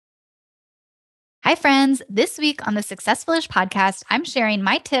Hi, friends. This week on the Successfulish podcast, I'm sharing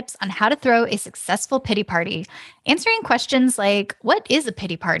my tips on how to throw a successful pity party, answering questions like, what is a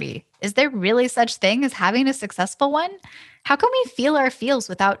pity party? Is there really such thing as having a successful one? How can we feel our feels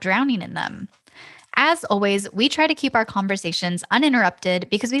without drowning in them? As always, we try to keep our conversations uninterrupted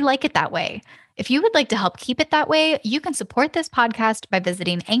because we like it that way. If you would like to help keep it that way, you can support this podcast by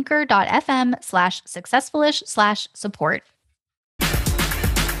visiting anchor.fm/successfulish/support.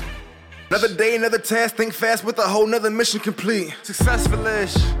 Another day, another task, think fast with a whole nother mission complete.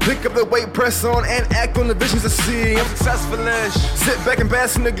 Successfulish. Pick up the weight, press on, and act on the visions I see. I'm successfulish. Sit back and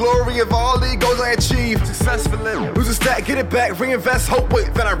bask in the glory of all the goals I achieved. Successfulish. Lose a stack, get it back, reinvest, hope,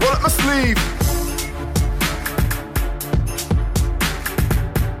 wait, then I roll up my sleeve.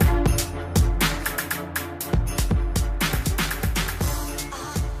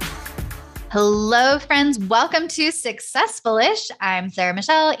 Hello, friends. Welcome to Successfulish. I'm Sarah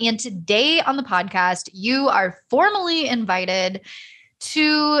Michelle, and today on the podcast, you are formally invited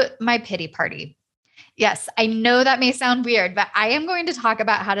to my pity party. Yes, I know that may sound weird, but I am going to talk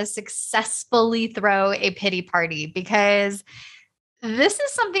about how to successfully throw a pity party because this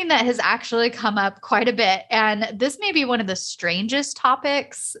is something that has actually come up quite a bit. And this may be one of the strangest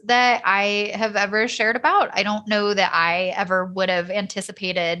topics that I have ever shared about. I don't know that I ever would have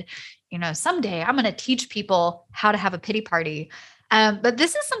anticipated, someday I'm going to teach people how to have a pity party. But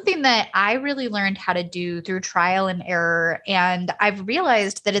this is something that I really learned how to do through trial and error. And I've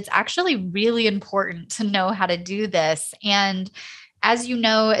realized that it's actually really important to know how to do this. And as you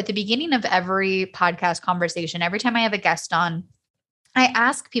know, at the beginning of every podcast conversation, every time I have a guest on, I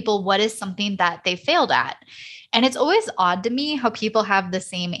ask people what is something that they failed at. And it's always odd to me how people have the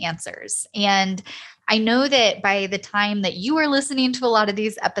same answers. And I know that by the time that you are listening to a lot of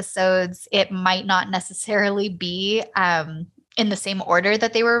these episodes, it might not necessarily be in the same order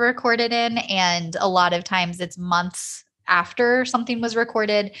that they were recorded in. And a lot of times it's months after something was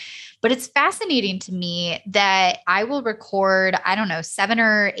recorded. But it's fascinating to me that I will record, 7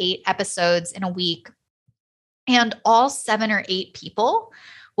 or 8 episodes in a week. And all 7 or 8 people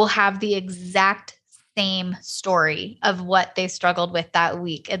will have the exact same story of what they struggled with that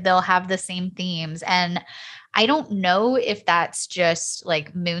week. And they'll have the same themes. And I don't know if that's just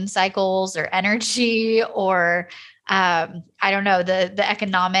like moon cycles or energy or I don't know, the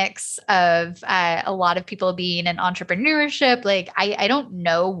economics of a lot of people being in entrepreneurship. Like, I don't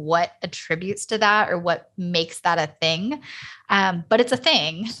know what attributes to that or what makes that a thing. But it's a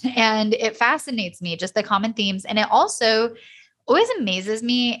thing. And it fascinates me, just the common themes. And it also always amazes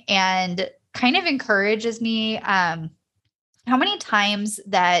me and kind of encourages me how many times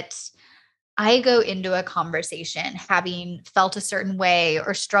that I go into a conversation having felt a certain way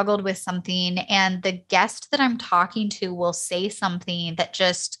or struggled with something, and the guest that I'm talking to will say something that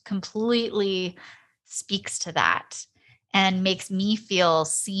just completely speaks to that and makes me feel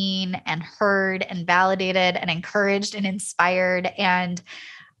seen and heard and validated and encouraged and inspired. And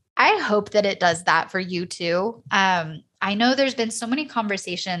I hope that it does that for you too. I know there's been so many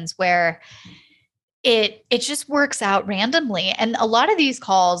conversations where it just works out randomly. And a lot of these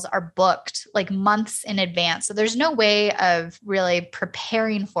calls are booked like months in advance. So there's no way of really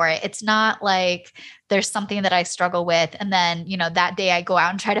preparing for it. It's not like there's something that I struggle with. And then, that day I go out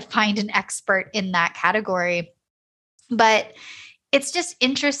and try to find an expert in that category. But it's just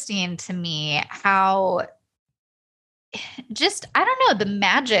interesting to me how I don't know, the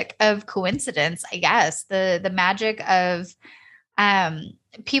magic of coincidence, I guess, the magic of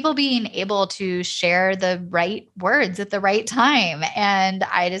people being able to share the right words at the right time. And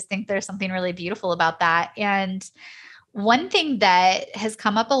I just think there's something really beautiful about that. And one thing that has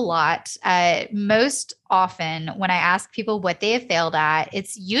come up a lot, most often when I ask people what they have failed at,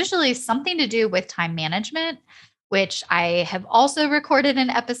 it's usually something to do with time management, which I have also recorded an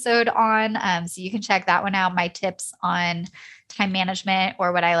episode on. So you can check that one out, my tips on time management,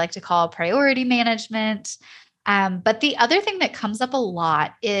 or what I like to call priority management. But the other thing that comes up a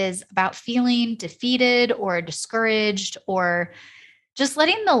lot is about feeling defeated or discouraged, or just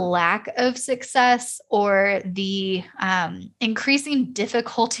letting the lack of success or the increasing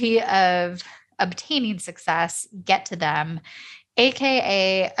difficulty of obtaining success get to them,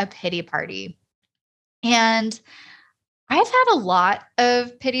 AKA a pity party. And I've had a lot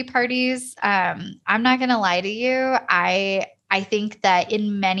of pity parties. I'm not going to lie to you. I think that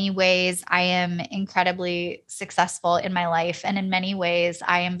in many ways, I am incredibly successful in my life. And in many ways,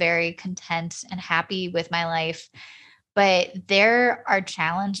 I am very content and happy with my life. But there are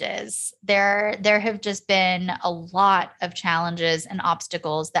challenges. There have just been a lot of challenges and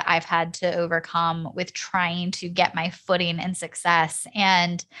obstacles that I've had to overcome with trying to get my footing in success.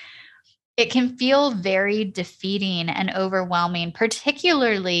 And it can feel very defeating and overwhelming,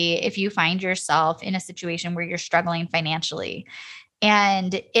 particularly if you find yourself in a situation where you're struggling financially.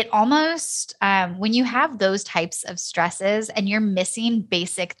 And it almost, when you have those types of stresses and you're missing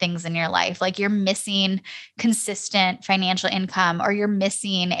basic things in your life, like you're missing consistent financial income or you're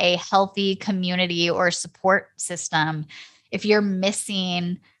missing a healthy community or support system, if you're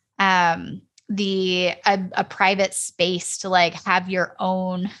missing a private space to like have your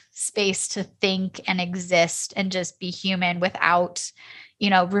own space to think and exist and just be human without,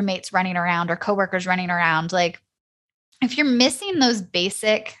 roommates running around or coworkers running around, like if you're missing those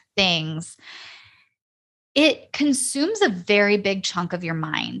basic things, it consumes a very big chunk of your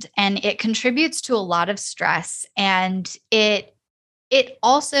mind and it contributes to a lot of stress. And it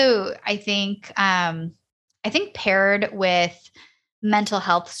also, I think paired with mental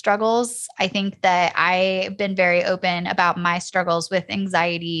health struggles, I think that I've been very open about my struggles with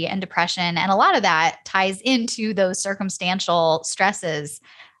anxiety and depression. And a lot of that ties into those circumstantial stresses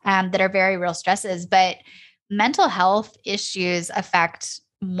that are very real stresses. But mental health issues affect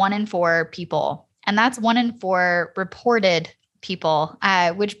 1 in 4 people. And that's 1 in 4 reported people,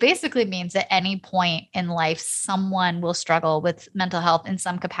 which basically means at any point in life, someone will struggle with mental health in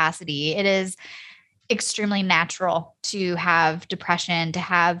some capacity. It is extremely natural to have depression, to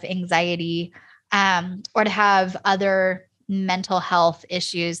have anxiety, or to have other mental health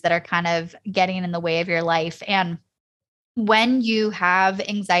issues that are kind of getting in the way of your life. And when you have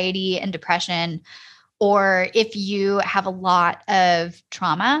anxiety and depression, or if you have a lot of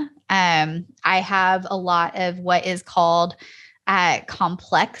trauma, I have a lot of what is called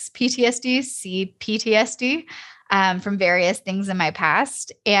complex PTSD, CPTSD, from various things in my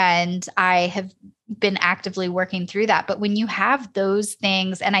past. And I have been actively working through that. But when you have those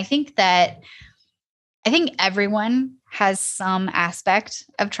things, and I think everyone has some aspect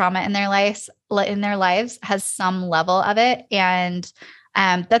of trauma in their lives, has some level of it. And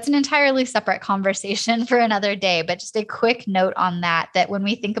that's an entirely separate conversation for another day, but just a quick note on that when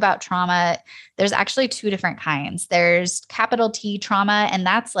we think about trauma, there's actually 2 different kinds. There's capital T trauma, and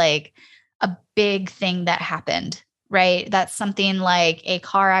that's like a big thing that happened, right? That's something like a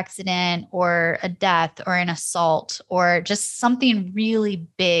car accident or a death or an assault or just something really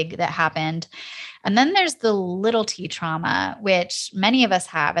big that happened. And then there's the little t trauma, which many of us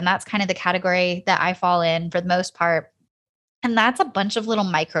have. And that's kind of the category that I fall in for the most part. And that's a bunch of little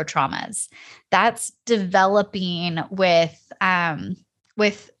micro traumas that's developing with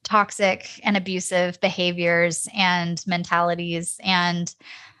toxic and abusive behaviors and mentalities, and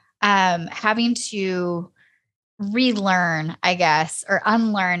having to relearn, I guess, or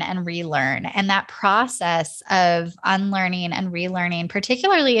unlearn and relearn. And that process of unlearning and relearning,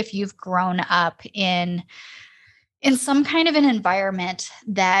 particularly if you've grown up in some kind of an environment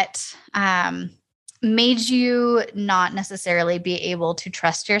that made you not necessarily be able to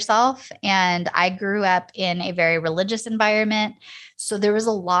trust yourself. And I grew up in a very religious environment. So there was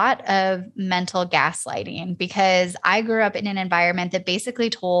a lot of mental gaslighting because I grew up in an environment that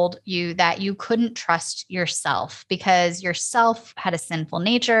basically told you that you couldn't trust yourself because yourself had a sinful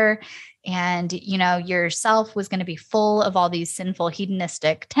nature and, yourself was going to be full of all these sinful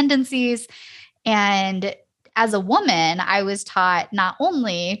hedonistic tendencies. And as a woman, I was taught not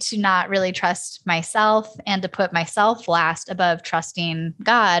only to not really trust myself and to put myself last above trusting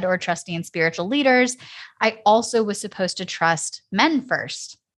God or trusting spiritual leaders, I also was supposed to trust men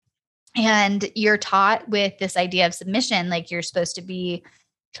first. And you're taught with this idea of submission, like you're supposed to be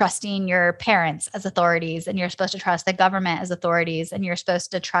trusting your parents as authorities, and you're supposed to trust the government as authorities, and you're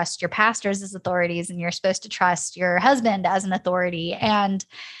supposed to trust your pastors as authorities, and you're supposed to trust your husband as an authority. And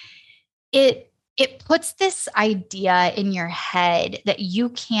it puts this idea in your head that you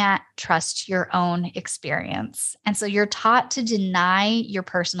can't trust your own experience. And so you're taught to deny your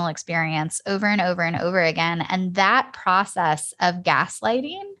personal experience over and over and over again. And that process of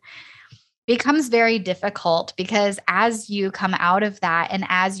gaslighting becomes very difficult because as you come out of that and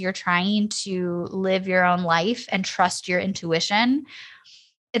as you're trying to live your own life and trust your intuition,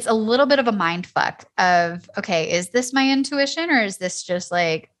 it's a little bit of a mind fuck of, okay, is this my intuition or is this just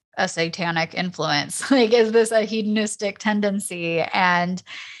like a satanic influence? Like, is this a hedonistic tendency? And,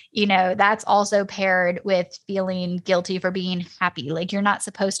 that's also paired with feeling guilty for being happy. Like you're not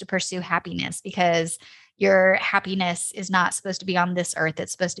supposed to pursue happiness because your happiness is not supposed to be on this earth.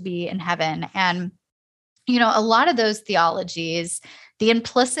 It's supposed to be in heaven. And, a lot of those theologies, the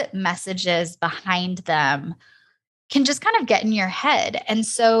implicit messages behind them can just kind of get in your head. And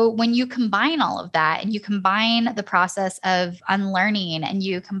so when you combine all of that and you combine the process of unlearning and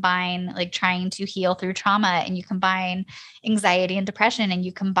you combine like trying to heal through trauma and you combine anxiety and depression and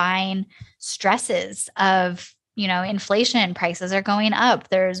you combine stresses of, inflation, prices are going up,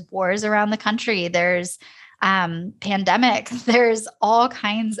 there's wars around the country, there's pandemic, there's all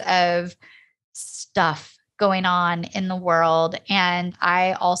kinds of stuff going on in the world. And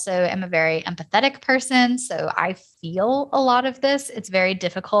I also am a very empathetic person. So I feel a lot of this. It's very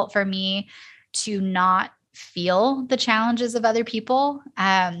difficult for me to not feel the challenges of other people.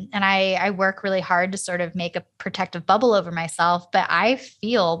 And I work really hard to sort of make a protective bubble over myself, but I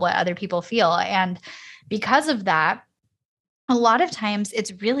feel what other people feel. And because of that, a lot of times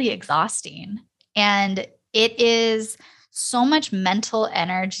it's really exhausting. And it is so much mental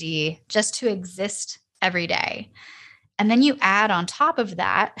energy just to exist every day. And then you add on top of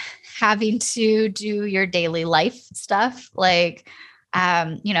that, having to do your daily life stuff, like,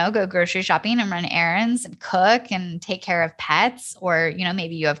 go grocery shopping and run errands and cook and take care of pets, or,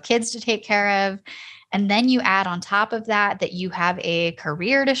 maybe you have kids to take care of. And then you add on top of that you have a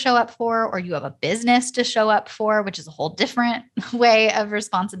career to show up for, or you have a business to show up for, which is a whole different way of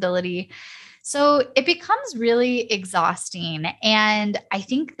responsibility. So it becomes really exhausting. And I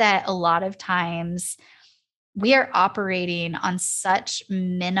think that a lot of times we are operating on such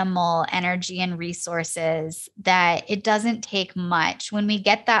minimal energy and resources that it doesn't take much. When we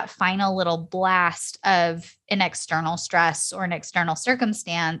get that final little blast of an external stress or an external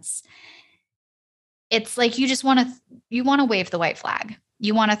circumstance, it's like you want to wave the white flag.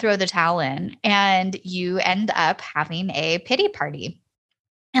 You want to throw the towel in, and you end up having a pity party.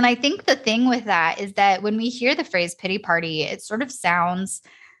 And I think the thing with that is that when we hear the phrase pity party, it sort of sounds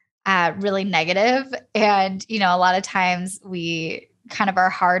really negative. And, a lot of times we kind of are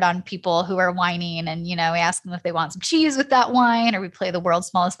hard on people who are whining, and, we ask them if they want some cheese with that wine, or we play the world's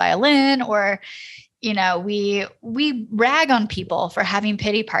smallest violin, or, we rag on people for having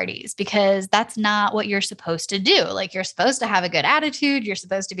pity parties, because that's not what you're supposed to do. Like, you're supposed to have a good attitude. You're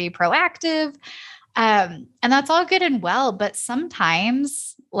supposed to be proactive. And that's all good and well, but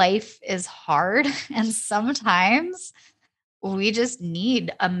sometimes life is hard, and sometimes we just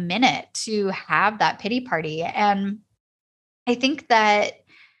need a minute to have that pity party. And I think that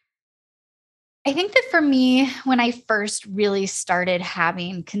for me, when I first really started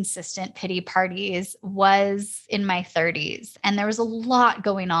having consistent pity parties was in my 30s. And there was a lot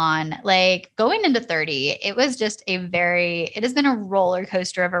going on. Like, going into 30, it was just it has been a roller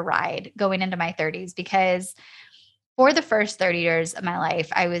coaster of a ride going into my 30s, because for the first 30 years of my life,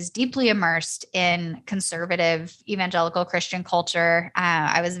 I was deeply immersed in conservative evangelical Christian culture.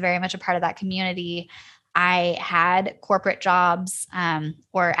 I was very much a part of that community. I had corporate jobs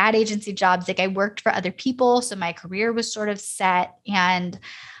or ad agency jobs. Like, I worked for other people. So my career was sort of set, and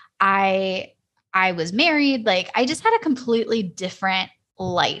I was married. Like, I just had a completely different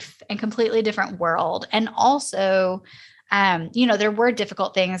life and completely different world. And also, there were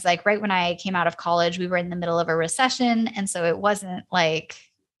difficult things. Like, right when I came out of college, we were in the middle of a recession. And so it wasn't like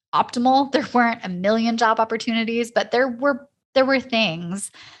optimal. There weren't a million job opportunities, but there were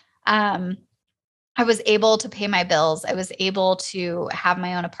things. I was able to pay my bills. I was able to have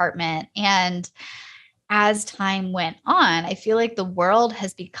my own apartment. And as time went on, I feel like the world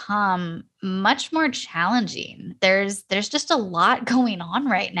has become much more challenging. There's just a lot going on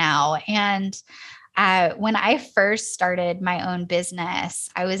right now. And when I first started my own business,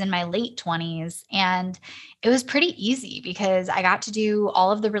 I was in my late 20s, and it was pretty easy because I got to do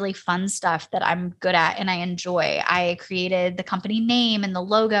all of the really fun stuff that I'm good at and I enjoy. I created the company name and the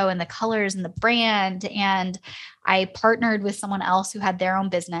logo and the colors and the brand, and I partnered with someone else who had their own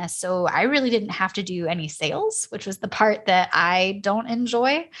business. So I really didn't have to do any sales, which was the part that I don't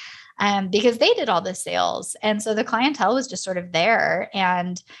enjoy. Because they did all the sales. And so the clientele was just sort of there.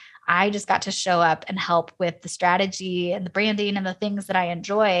 And I just got to show up and help with the strategy and the branding and the things that I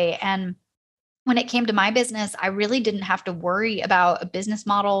enjoy. And when it came to my business, I really didn't have to worry about a business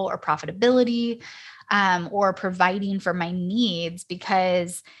model or profitability or providing for my needs,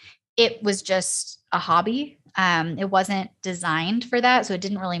 because it was just a hobby. It wasn't designed for that. So it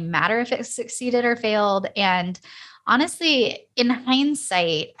didn't really matter if it succeeded or failed. And honestly, in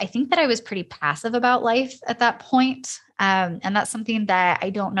hindsight, I think that I was pretty passive about life at that point. And that's something that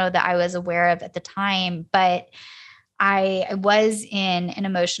I don't know that I was aware of at the time, but I was in an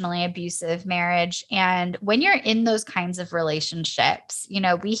emotionally abusive marriage. And when you're in those kinds of relationships,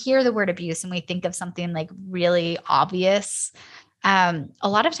 we hear the word abuse and we think of something like really obvious. A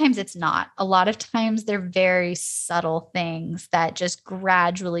lot of times it's not. A lot of times they're very subtle things that just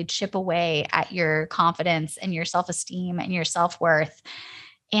gradually chip away at your confidence and your self-esteem and your self-worth.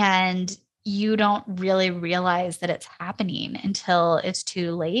 And you don't really realize that it's happening until it's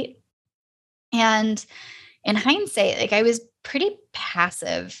too late. And in hindsight, like I was pretty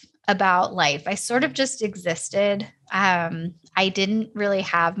passive about life. I sort of just existed. I didn't really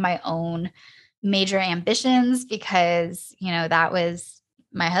have my own major ambitions because, that was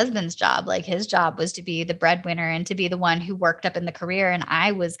my husband's job. Like his job was to be the breadwinner and to be the one who worked up in the career. And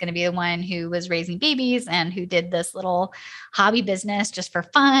I was going to be the one who was raising babies and who did this little hobby business just for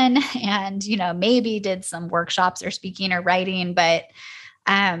fun. And, maybe did some workshops or speaking or writing, but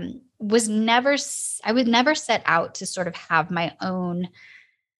I would never set out to sort of have my own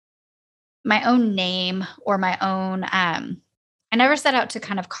name or my own, I never set out to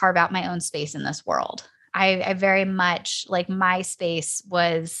kind of carve out my own space in this world. I very much like my space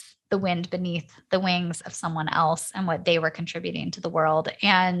was the wind beneath the wings of someone else and what they were contributing to the world.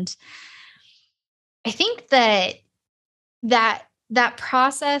 And I think that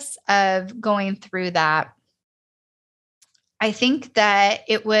process of going through that, I think that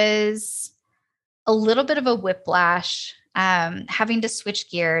it was a little bit of a whiplash, having to switch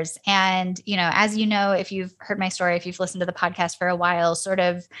gears. And, as if you've heard my story, if you've listened to the podcast for a while, sort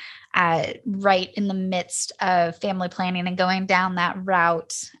of right in the midst of family planning and going down that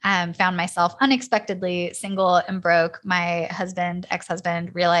route, found myself unexpectedly single and broke. My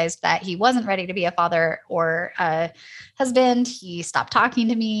ex-husband, realized that he wasn't ready to be a father or a husband. He stopped talking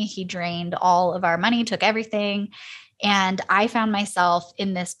to me. He drained all of our money, took everything. And I found myself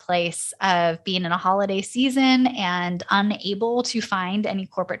in this place of being in a holiday season and unable to find any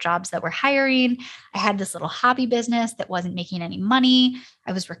corporate jobs that were hiring. I had this little hobby business that wasn't making any money.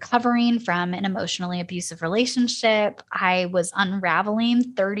 I was recovering from an emotionally abusive relationship. I was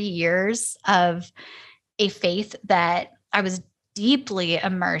unraveling 30 years of a faith that I was deeply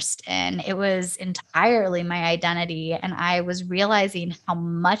immersed in. It was entirely my identity. And I was realizing how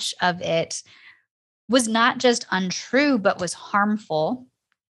much of it was not just untrue, but was harmful.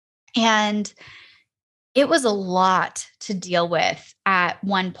 And it was a lot to deal with at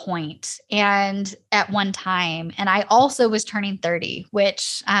one point and at one time. And I also was turning 30,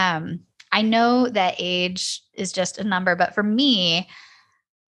 which I know that age is just a number, but for me,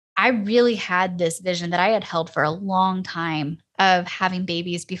 I really had this vision that I had held for a long time of having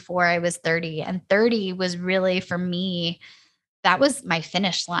babies before I was 30. And 30 was really, for me, that was my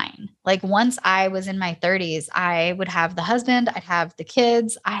finish line. Like once I was in my 30s, I would have the husband, I'd have the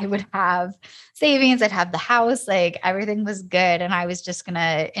kids, I would have savings, I'd have the house, like everything was good. And I was just going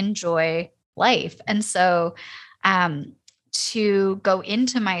to enjoy life. And so, to go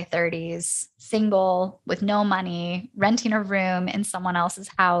into my 30s, single with no money, renting a room in someone else's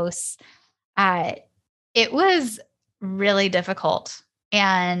house, it was really difficult.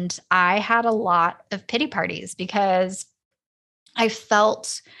 And I had a lot of pity parties because I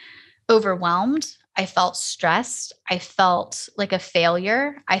felt overwhelmed. I felt stressed. I felt like a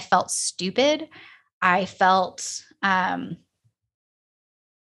failure. I felt stupid. I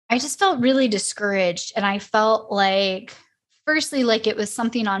just felt really discouraged. And I felt like, firstly, like it was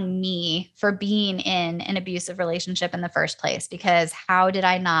something on me for being in an abusive relationship in the first place, because how did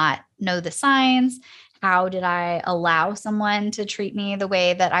I not know the signs? How did I allow someone to treat me the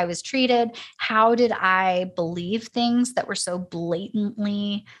way that I was treated? How did I believe things that were so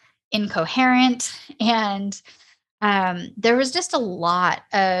blatantly incoherent? And there was just a lot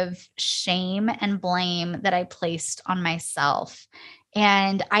of shame and blame that I placed on myself.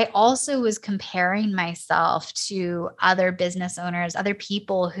 And I also was comparing myself to other business owners, other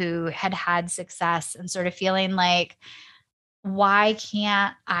people who had had success, and sort of feeling like, why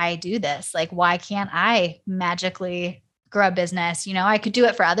can't I do this? Like, why can't I magically grow a business? I could do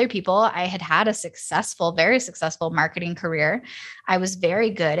it for other people. I had had a successful, very successful marketing career. I was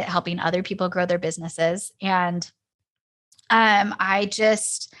very good at helping other people grow their businesses. And I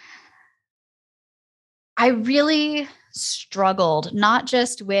really struggled, not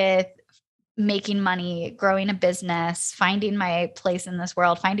just with making money, growing a business, finding my place in this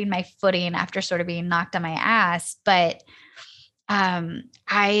world, finding my footing after sort of being knocked on my ass, but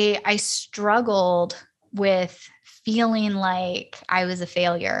I struggled with feeling like I was a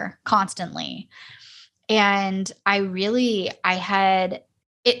failure constantly. And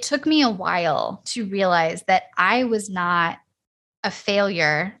it took me a while to realize that I was not a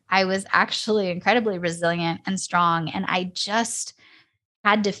failure. I was actually incredibly resilient and strong. And I just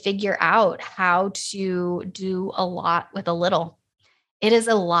had to figure out how to do a lot with a little. it is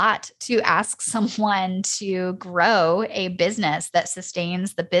a lot to ask someone to grow a business that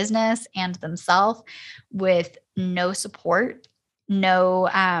sustains the business and themselves with no support, no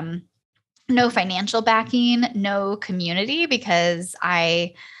financial backing, no community, because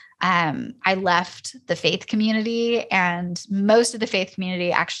I left the faith community, and most of the faith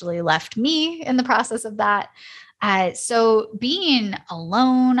community actually left me in the process of that. So being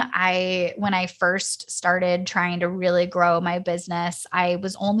alone, when I first started trying to really grow my business, I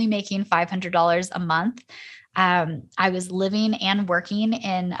was only making $500 a month. I was living and working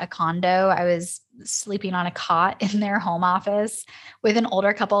in a condo. I was sleeping on a cot in their home office with an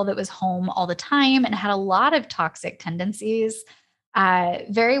older couple that was home all the time and had a lot of toxic tendencies.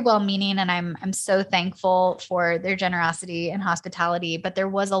 Very well-meaning, and I'm so thankful for their generosity and hospitality. But there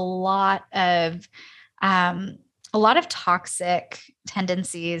was a lot of toxic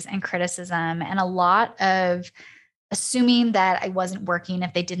tendencies and criticism, and a lot of assuming that I wasn't working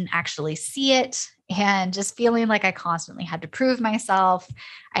if they didn't actually see it, and just feeling like I constantly had to prove myself.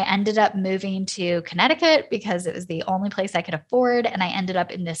 I ended up moving to Connecticut because it was the only place I could afford. And I ended up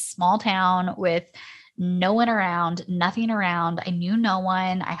in this small town with no one around, nothing around. I knew no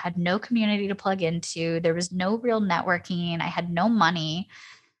one. I had no community to plug into. There was no real networking. I had no money.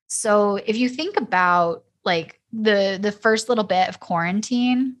 So if you think about like the first little bit of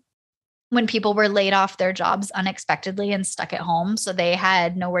quarantine, when people were laid off their jobs unexpectedly and stuck at home, so they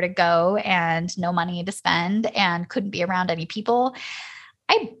had nowhere to go and no money to spend and couldn't be around any people,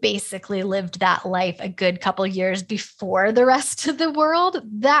 I basically lived that life a good couple years before the rest of the world.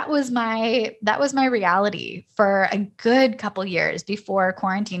 That was my reality for a good couple years before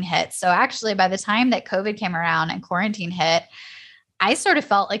quarantine hit. So actually, by the time that COVID came around and quarantine hit, I sort of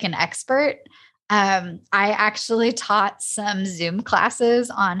felt like an expert. I actually taught some Zoom classes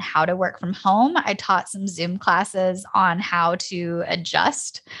on how to work from home. I taught some Zoom classes on how to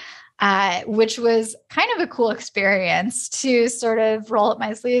adjust, which was kind of a cool experience to sort of roll up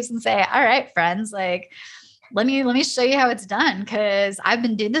my sleeves and say, all right, friends, like, let me show you how it's done. Cause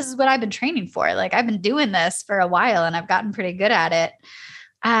this is what I've been training for. Like I've been doing this for a while and I've gotten pretty good at it.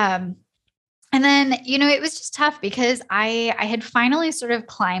 And then, it was just tough because I had finally sort of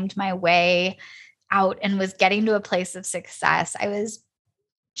climbed my way out and was getting to a place of success. I was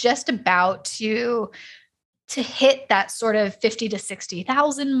just about to hit that sort of 50 to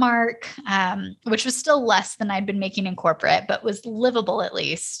 60,000 mark, which was still less than I'd been making in corporate, but was livable at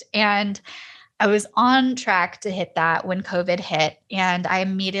least. And I was on track to hit that when COVID hit, and I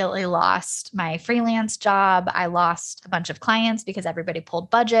immediately lost my freelance job. I lost a bunch of clients because everybody pulled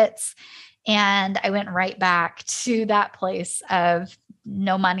budgets. And I went right back to that place of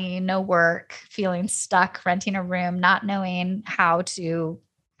no money, no work, feeling stuck, renting a room, not knowing how to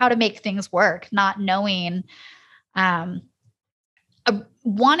make things work, not knowing,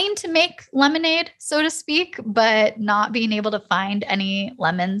 wanting to make lemonade, so to speak, but not being able to find any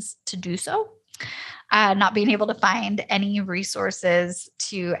lemons to do so. Not being able to find any resources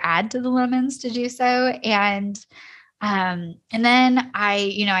to add to the lemons to do so. And then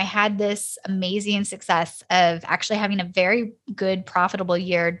I had this amazing success of actually having a very good, profitable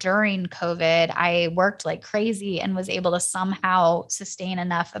year during COVID. I worked like crazy and was able to somehow sustain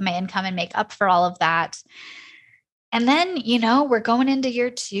enough of my income and make up for all of that. And then, we're going into year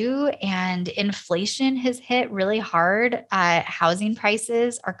 2 and inflation has hit really hard. Housing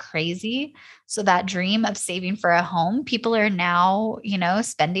prices are crazy. So that dream of saving for a home, people are now,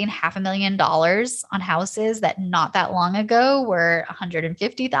 spending $500,000 on houses that not that long ago were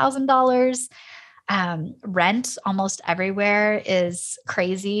 $150,000. Rent almost everywhere is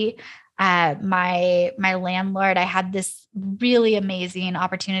crazy. My landlord, I had this really amazing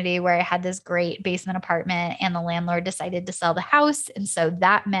opportunity where I had this great basement apartment and the landlord decided to sell the house. And so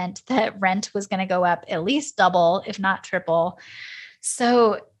that meant that rent was going to go up at least double, if not triple.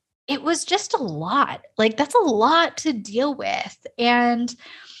 So it was just a lot. Like that's a lot to deal with. And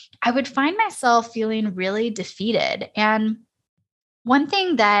I would find myself feeling really defeated. And one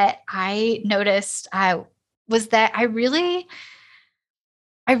thing that I noticed was that I really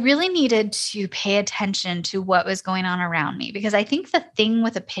needed to pay attention to what was going on around me, because I think the thing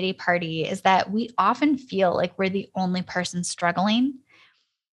with a pity party is that we often feel like we're the only person struggling.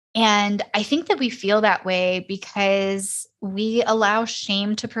 And I think that we feel that way because we allow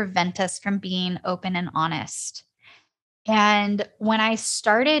shame to prevent us from being open and honest. And when I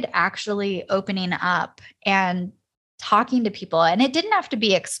started actually opening up and talking to people, and it didn't have to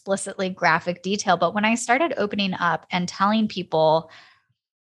be explicitly graphic detail, but when I started opening up and telling people,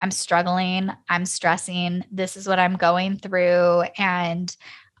 I'm struggling, I'm stressing, this is what I'm going through, and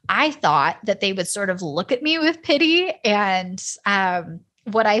I thought that they would sort of look at me with pity. And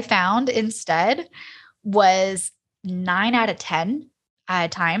what I found instead was 9 out of 10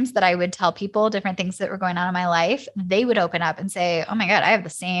 times that I would tell people different things that were going on in my life, they would open up and say, "Oh my God, I have the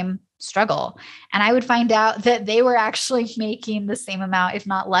same struggle." And I would find out that they were actually making the same amount, if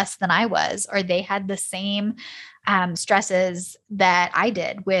not less than I was, or they had the same stresses that I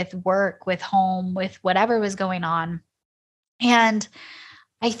did with work, with home, with whatever was going on. And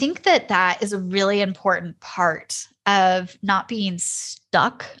I think that that is a really important part of not being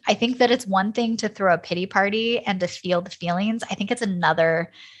stuck. I think that it's one thing to throw a pity party and to feel the feelings. I think it's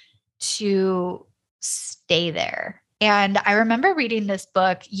another to stay there. And I remember reading this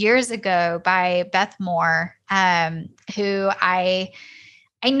book years ago by Beth Moore, who I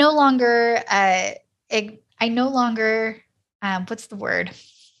no longer what's the word?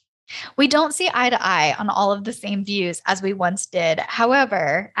 We don't see eye to eye on all of the same views as we once did.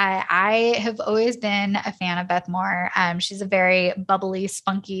 However, I have always been a fan of Beth Moore. She's a very bubbly,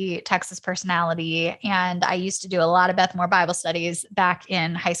 spunky Texas personality. And I used to do a lot of Beth Moore Bible studies back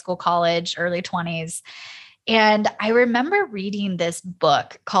in high school, college, early 20s. And I remember reading this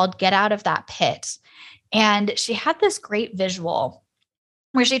book called Get Out of That Pit. And she had this great visual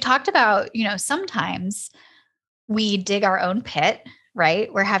where she talked about, sometimes we dig our own pit,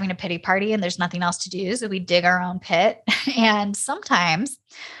 right? We're having a pity party and there's nothing else to do. So we dig our own pit. And sometimes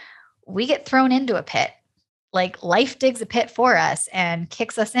we get thrown into a pit. Like life digs a pit for us and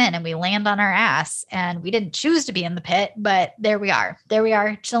kicks us in and we land on our ass. And we didn't choose to be in the pit, but there we are. There we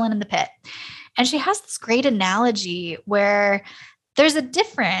are chilling in the pit. And she has this great analogy where there's a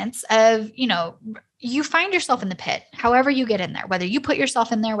difference of, you find yourself in the pit, however you get in there, whether you put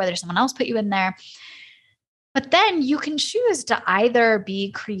yourself in there, whether someone else put you in there. But then you can choose to either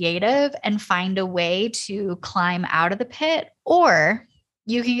be creative and find a way to climb out of the pit, or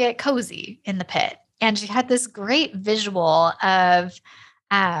you can get cozy in the pit. And she had this great visual of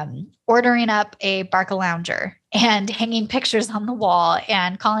ordering up a Barcalounger and hanging pictures on the wall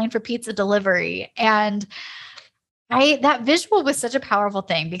and calling for pizza delivery. And that visual was such a powerful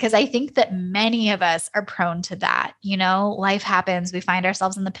thing because I think that many of us are prone to that. Life happens, we find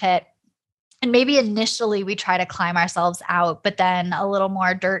ourselves in the pit. And maybe initially we try to climb ourselves out, but then a little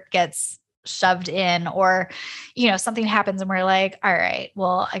more dirt gets shoved in, or, something happens and we're like, all right,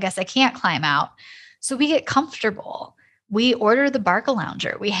 well, I guess I can't climb out. So we get comfortable. We order the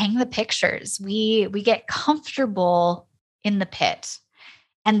Barcalounger, we hang the pictures, we get comfortable in the pit.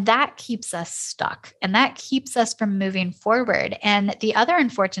 And that keeps us stuck and that keeps us from moving forward. And the other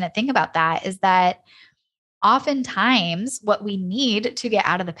unfortunate thing about that is that oftentimes what we need to get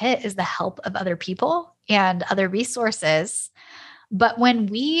out of the pit is the help of other people and other resources. But when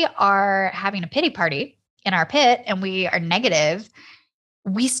we are having a pity party in our pit and we are negative,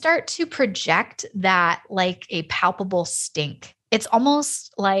 we start to project that like a palpable stink. It's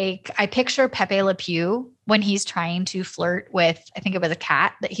almost like I picture Pepe Le Pew when he's trying to flirt with, I think it was a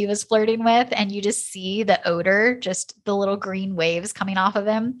cat that he was flirting with, and you just see the odor, just the little green waves coming off of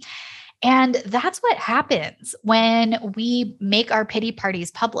him. And that's what happens when we make our pity parties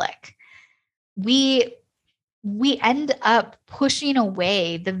public. We end up pushing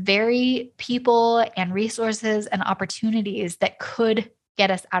away the very people and resources and opportunities that could get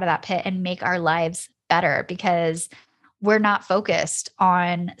us out of that pit and make our lives better, because we're not focused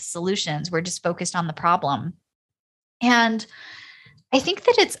on solutions. We're just focused on the problem. And I think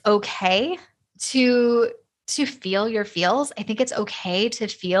that it's okay to feel your feels. I think it's okay to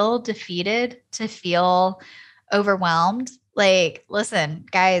feel defeated, to feel overwhelmed. Like, listen,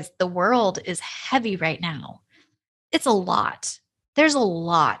 guys, the world is heavy right now. It's a lot. There's a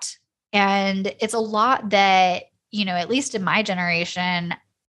lot. And it's a lot that, at least in my generation,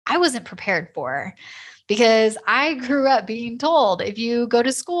 I wasn't prepared for, because I grew up being told, if you go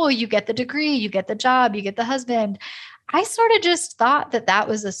to school, you get the degree, you get the job, you get the husband. I sort of just thought that that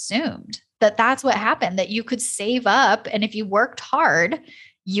was assumed, that that's what happened, that you could save up. And if you worked hard,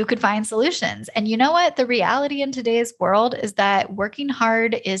 you could find solutions. And you know what? The reality in today's world is that working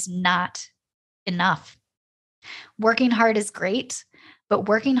hard is not enough. Working hard is great, but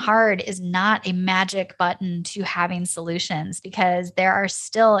working hard is not a magic button to having solutions, because there are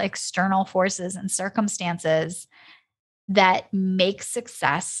still external forces and circumstances that make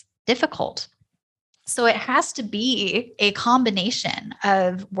success difficult. So it has to be a combination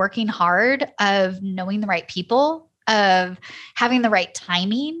of working hard, of knowing the right people, of having the right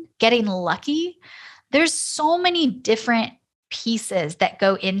timing, getting lucky. There's so many different pieces that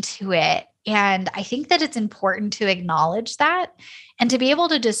go into it. And I think that it's important to acknowledge that and to be able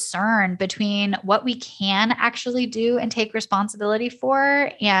to discern between what we can actually do and take responsibility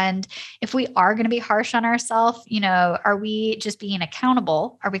for. And if we are going to be harsh on ourselves, are we just being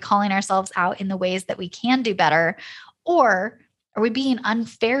accountable? Are we calling ourselves out in the ways that we can do better? Or are we being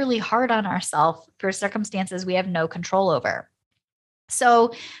unfairly hard on ourselves for circumstances we have no control over?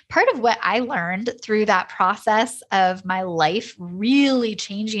 So part of what I learned through that process of my life really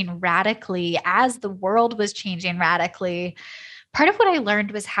changing radically as the world was changing radically, part of what I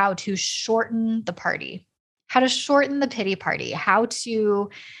learned was how to shorten the party, how to shorten the pity party, how to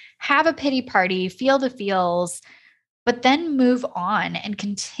have a pity party, feel the feels, but then move on and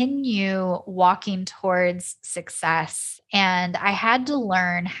continue walking towards success. And I had to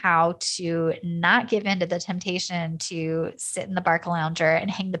learn how to not give in to the temptation to sit in the Barcalounger and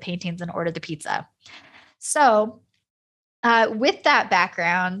hang the paintings and order the pizza. So, with that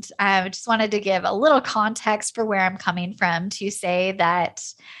background, I just wanted to give a little context for where I'm coming from to say that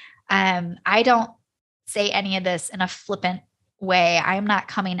I don't say any of this in a flippant way. I'm not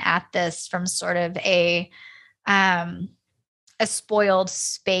coming at this from sort of a spoiled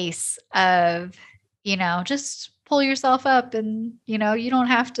space of, just pull yourself up and, you don't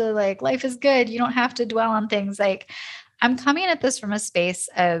have to life is good. You don't have to dwell on things. I'm coming at this from a space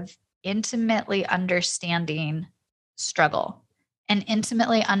of intimately understanding struggle and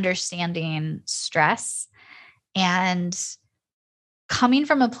intimately understanding stress and coming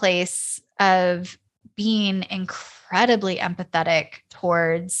from a place of being incredibly empathetic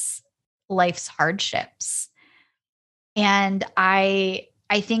towards life's hardships. And I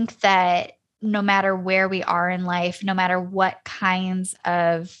think that no matter where we are in life, no matter what kinds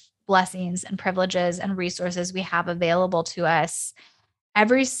of blessings and privileges and resources we have available to us,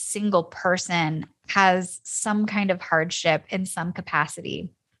 every single person has some kind of hardship in some capacity.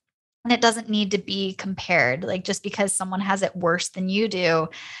 And it doesn't need to be compared. Just because someone has it worse than you do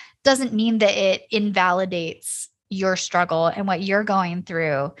doesn't mean that it invalidates your struggle and what you're going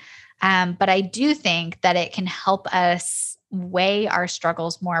through. But I do think that it can help us weigh our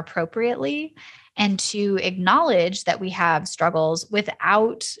struggles more appropriately and to acknowledge that we have struggles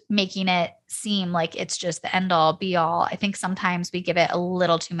without making it seem like it's just the end all be all. I think sometimes we give it a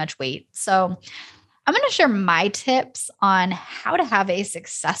little too much weight. So I'm going to share my tips on how to have a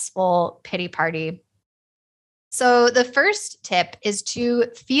successful pity party. So the first tip is to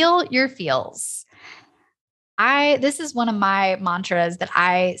feel your feels. This is one of my mantras that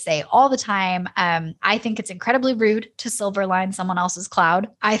I say all the time. I think it's incredibly rude to silverline someone else's cloud.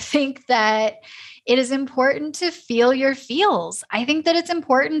 I think that it is important to feel your feels. I think that it's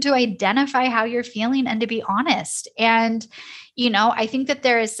important to identify how you're feeling and to be honest. And, I think that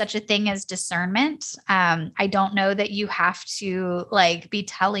there is such a thing as discernment. I don't know that you have to be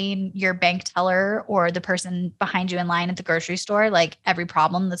telling your bank teller or the person behind you in line at the grocery store, every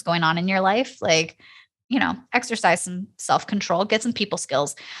problem that's going on in your life. Exercise some self-control, get some people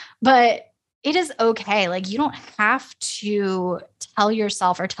skills, but it is okay. You don't have to tell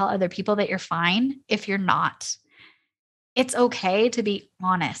yourself or tell other people that you're fine if you're not. It's okay to be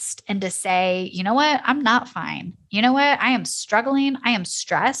honest and to say, you know what? I'm not fine. You know what? I am struggling. I am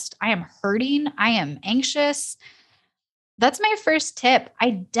stressed. I am hurting. I am anxious. That's my first tip.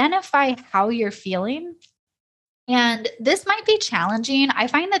 Identify how you're feeling. And this might be challenging. I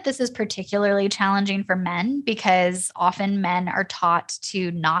find that this is particularly challenging for men because often men are taught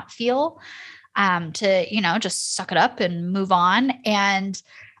to not feel, to, just suck it up and move on. And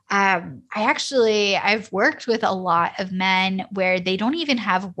I've worked with a lot of men where they don't even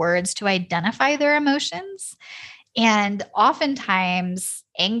have words to identify their emotions. And oftentimes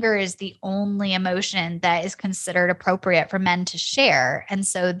anger is the only emotion that is considered appropriate for men to share. And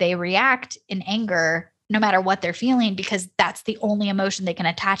so they react in anger no matter what they're feeling, because that's the only emotion they can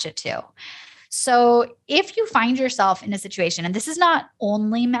attach it to. So if you find yourself in a situation, and this is not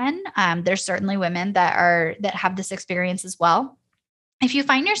only men, there's certainly women that have this experience as well. If you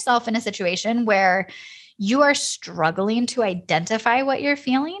find yourself in a situation where you are struggling to identify what you're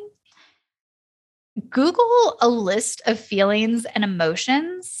feeling, Google a list of feelings and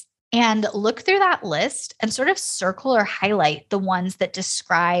emotions and look through that list and sort of circle or highlight the ones that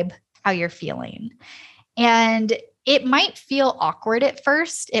describe how you're feeling. And it might feel awkward at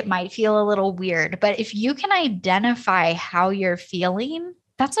first. It might feel a little weird, but if you can identify how you're feeling,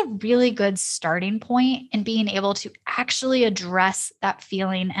 that's a really good starting point in being able to actually address that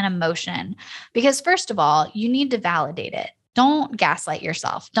feeling and emotion. Because first of all, you need to validate it. Don't gaslight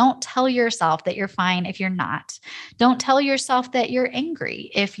yourself. Don't tell yourself that you're fine if you're not. Don't tell yourself that you're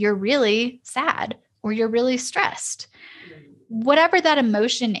angry if you're really sad or you're really stressed. Whatever that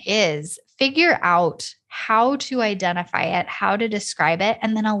emotion is, figure out how to identify it, how to describe it,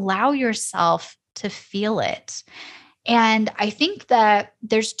 and then allow yourself to feel it. And I think that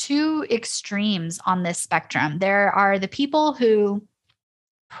there's two extremes on this spectrum. There are the people who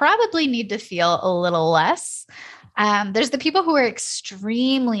probably need to feel a little less. There's the people who are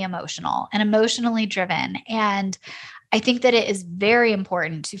extremely emotional and emotionally driven. And I think that it is very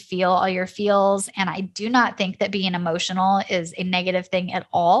important to feel all your feels. And I do not think that being emotional is a negative thing at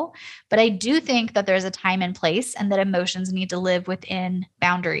all. But I do think that there's a time and place and that emotions need to live within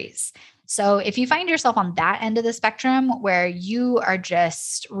boundaries. So if you find yourself on that end of the spectrum where you are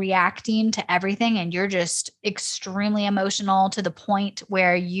just reacting to everything and you're just extremely emotional to the point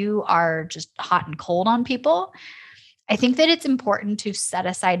where you are just hot and cold on people, I think that it's important to set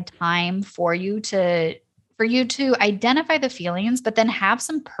aside time for you to identify the feelings, but then have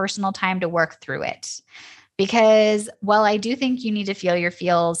some personal time to work through it. Because while I do think you need to feel your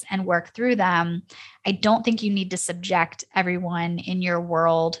feels and work through them, I don't think you need to subject everyone in your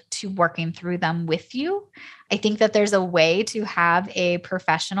world to working through them with you. I think that there's a way to have a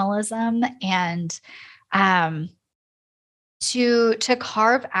professionalism and to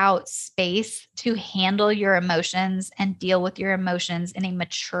carve out space to handle your emotions and deal with your emotions in a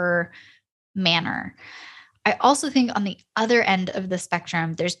mature manner. I also think on the other end of the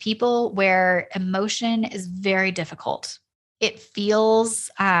spectrum, there's people where emotion is very difficult. It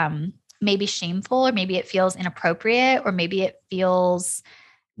feels maybe shameful, or maybe it feels inappropriate, or maybe it feels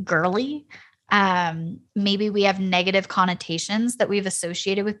girly. Maybe we have negative connotations that we've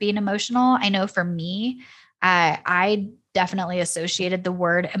associated with being emotional. I know for me, I definitely associated the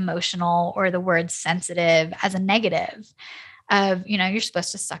word emotional or the word sensitive as a negative. Of, you're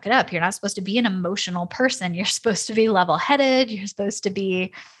supposed to suck it up. You're not supposed to be an emotional person. You're supposed to be level-headed. You're supposed to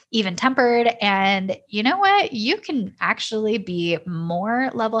be even-tempered. And you know what? You can actually be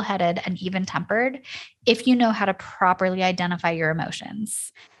more level-headed and even-tempered if you know how to properly identify your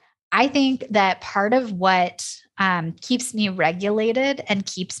emotions. I think that part of what keeps me regulated and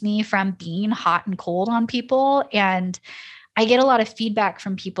keeps me from being hot and cold on people, and I get a lot of feedback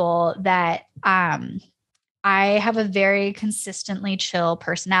from people that I have a very consistently chill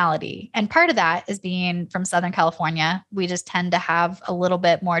personality. And part of that is being from Southern California. We just tend to have a little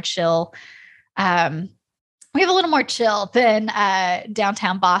bit more chill. We have a little more chill than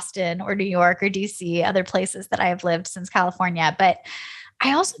downtown Boston or New York or DC, other places that I have lived since California. But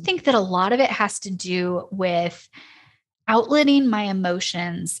I also think that a lot of it has to do with outletting my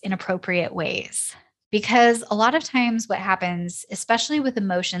emotions in appropriate ways. Because a lot of times what happens, especially with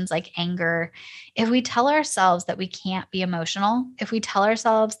emotions like anger, if we tell ourselves that we can't be emotional, if we tell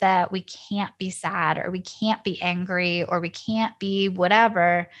ourselves that we can't be sad or we can't be angry or we can't be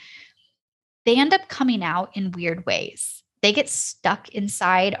whatever, they end up coming out in weird ways. They get stuck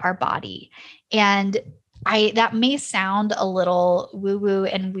inside our body. And that may sound a little woo-woo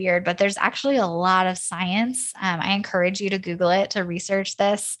and weird, but there's actually a lot of science. I encourage you to Google it, to research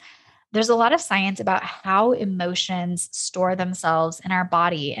this. There's a lot of science about how emotions store themselves in our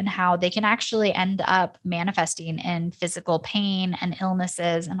body and how they can actually end up manifesting in physical pain and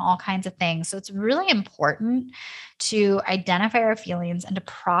illnesses and all kinds of things. So it's really important to identify our feelings and to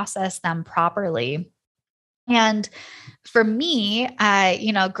process them properly. And for me,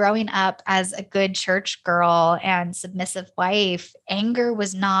 growing up as a good church girl and submissive wife, anger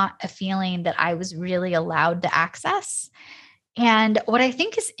was not a feeling that I was really allowed to access. And what I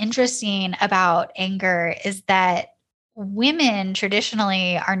think is interesting about anger is that women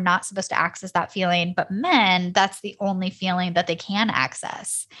traditionally are not supposed to access that feeling, but men, that's the only feeling that they can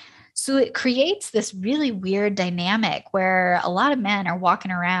access. So it creates this really weird dynamic where a lot of men are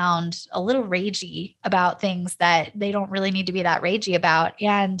walking around a little ragey about things that they don't really need to be that ragey about.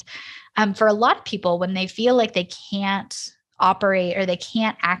 And for a lot of people, when they feel like they can't operate or they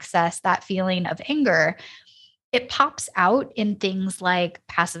can't access that feeling of anger, it pops out in things like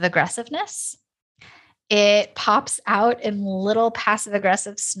passive aggressiveness. It pops out in little passive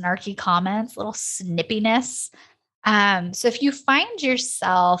aggressive, snarky comments, little snippiness. So if you find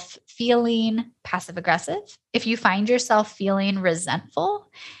yourself feeling passive aggressive, if you find yourself feeling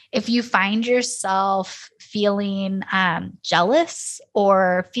resentful, if you find yourself feeling jealous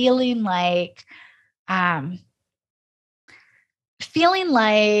or feeling like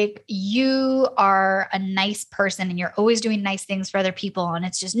you are a nice person and you're always doing nice things for other people and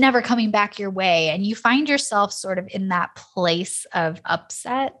it's just never coming back your way, and you find yourself sort of in that place of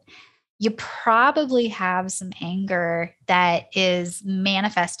upset, you probably have some anger that is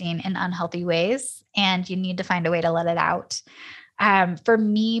manifesting in unhealthy ways and you need to find a way to let it out. For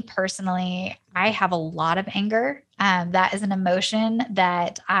me personally, I have a lot of anger. That is an emotion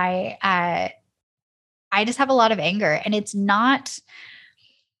that I just have a lot of anger, and it's not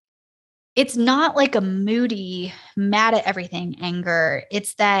like a moody, mad at everything anger.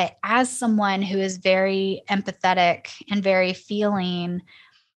 It's that as someone who is very empathetic and very feeling,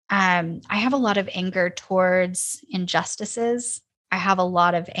 I have a lot of anger towards injustices. I have a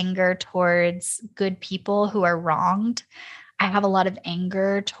lot of anger towards good people who are wronged. I have a lot of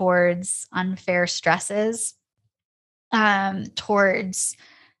anger towards unfair stresses, towards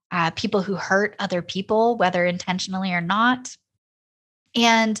people who hurt other people, whether intentionally or not.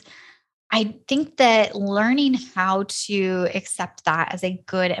 And I think that learning how to accept that as a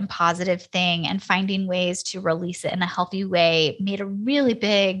good and positive thing and finding ways to release it in a healthy way made a really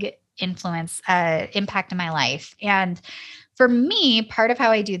big impact in my life. And for me, part of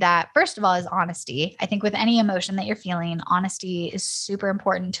how I do that, first of all, is honesty. I think with any emotion that you're feeling, honesty is super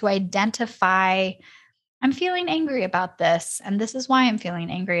important to identify. I'm feeling angry about this, and this is why I'm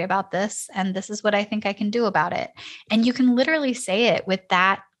feeling angry about this, and this is what I think I can do about it. And you can literally say it with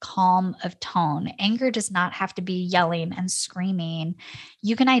that calm of tone. Anger does not have to be yelling and screaming.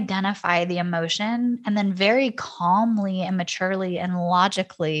 You can identify the emotion and then very calmly and maturely and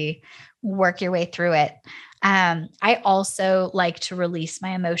logically work your way through it. I also like to release my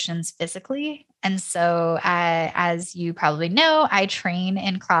emotions physically. And so, as you probably know, I train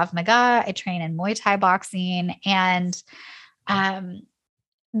in Krav Maga, I train in Muay Thai boxing, and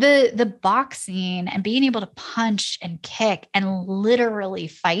the boxing and being able to punch and kick and literally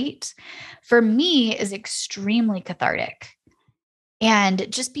fight for me is extremely cathartic.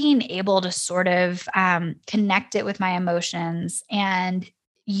 And just being able to sort of connect it with my emotions. And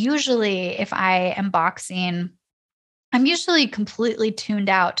usually, if I am boxing, I'm usually completely tuned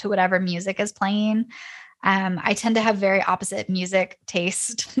out to whatever music is playing. I tend to have very opposite music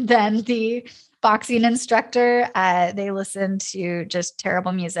taste than the boxing instructor. They listen to just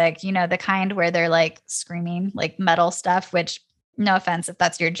terrible music, the kind where they're like screaming like metal stuff, which no offense if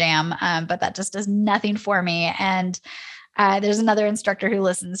that's your jam, but that just does nothing for me. And there's another instructor who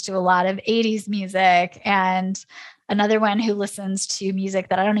listens to a lot of 80s music, and another one who listens to music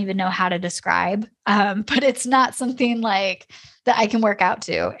that I don't even know how to describe, but it's not something like that I can work out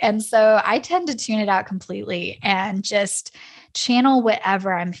to. And so I tend to tune it out completely and just channel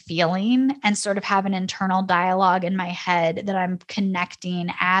whatever I'm feeling and sort of have an internal dialogue in my head that I'm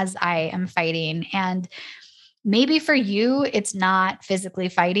connecting as I am fighting. And maybe for you, it's not physically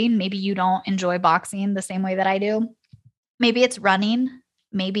fighting. Maybe you don't enjoy boxing the same way that I do. Maybe it's running.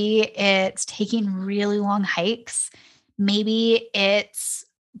 Maybe it's taking really long hikes. Maybe it's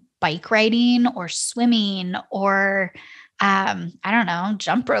bike riding or swimming or, I don't know,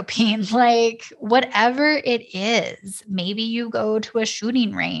 jump roping, like whatever it is. Maybe you go to a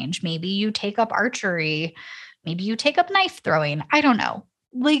shooting range. Maybe you take up archery. Maybe you take up knife throwing. I don't know.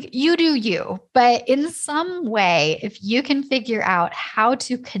 Like you do you, but in some way, if you can figure out how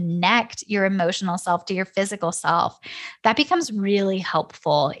to connect your emotional self to your physical self, that becomes really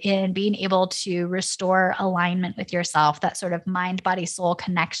helpful in being able to restore alignment with yourself, that sort of mind, body, soul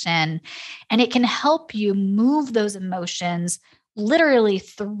connection. And it can help you move those emotions literally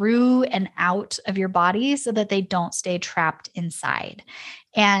through and out of your body so that they don't stay trapped inside.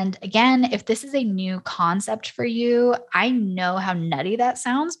 And again, if this is a new concept for you, I know how nutty that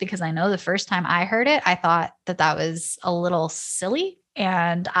sounds because I know the first time I heard it, I thought that that was a little silly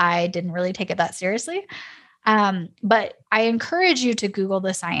and I didn't really take it that seriously. But I encourage you to Google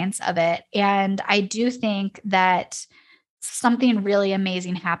the science of it. And I do think that something really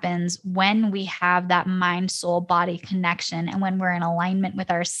amazing happens when we have that mind, soul, body connection. And when we're in alignment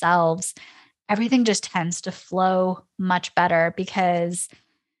with ourselves, everything just tends to flow much better because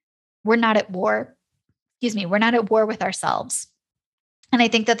we're not at war. We're not at war with ourselves. And I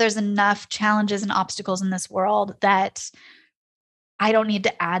think that there's enough challenges and obstacles in this world that I don't need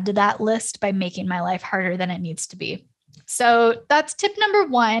to add to that list by making my life harder than it needs to be. So that's tip number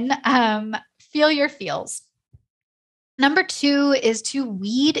one. Feel your feels. Number two is to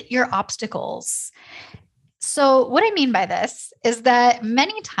weed your obstacles. So what I mean by this is that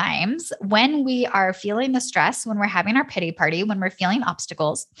many times when we are feeling the stress, when we're having our pity party, when we're feeling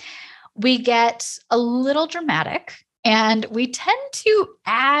obstacles, we get a little dramatic and we tend to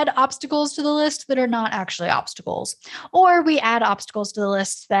add obstacles to the list that are not actually obstacles, or we add obstacles to the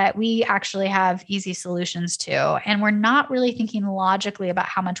list that we actually have easy solutions to. And we're not really thinking logically about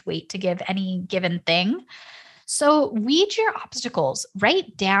how much weight to give any given thing. So weed your obstacles,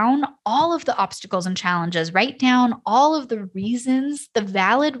 write down all of the obstacles and challenges, write down all of the reasons, the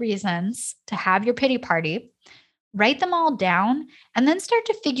valid reasons to have your pity party. Write them all down and then start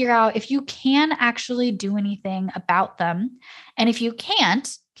to figure out if you can actually do anything about them. And if you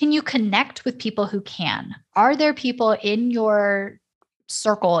can't, can you connect with people who can? Are there people in your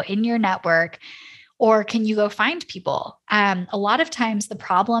circle, in your network, or can you go find people? A lot of times the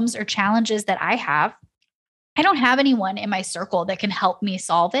problems or challenges that I don't have anyone in my circle that can help me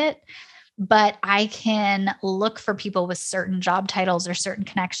solve it, but I can look for people with certain job titles or certain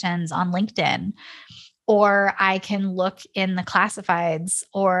connections on LinkedIn, or I can look in the classifieds,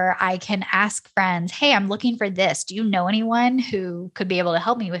 or I can ask friends, hey, I'm looking for this. Do you know anyone who could be able to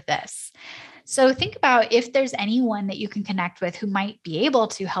help me with this? So think about if there's anyone that you can connect with who might be able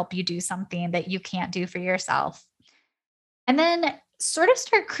to help you do something that you can't do for yourself. And then sort of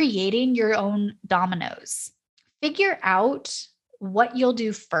start creating your own dominoes. Figure out what you'll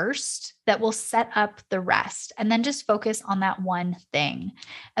do first that will set up the rest, and then just focus on that one thing.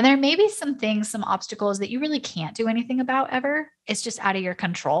 And there may be some things, some obstacles that you really can't do anything about ever. It's just out of your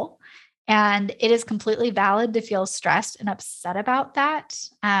control. And it is completely valid to feel stressed and upset about that.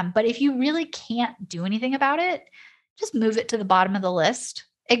 But if you really can't do anything about it, just move it to the bottom of the list.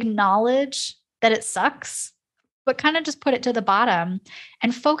 Acknowledge that it sucks, but kind of just put it to the bottom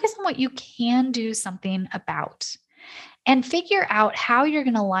and focus on what you can do something about. And figure out how you're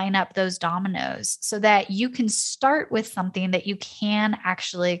going to line up those dominoes so that you can start with something that you can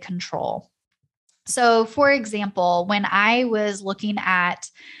actually control. So, for example, when I was looking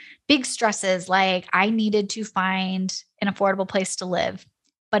at big stresses, like I needed to find an affordable place to live.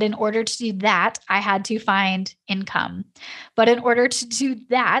 But in order to do that, I had to find income. But in order to do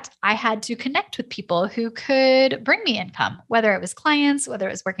that, I had to connect with people who could bring me income, whether it was clients, whether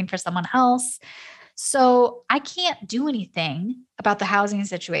it was working for someone else. So I can't do anything about the housing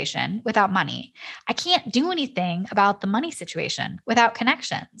situation without money. I can't do anything about the money situation without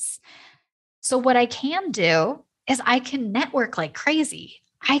connections. So what I can do is I can network like crazy.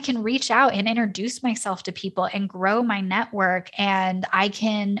 I can reach out and introduce myself to people and grow my network. And I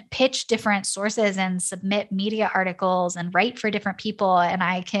can pitch different sources and submit media articles and write for different people. And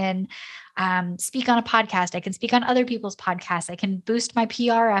I can speak on a podcast. I can speak on other people's podcasts. I can boost my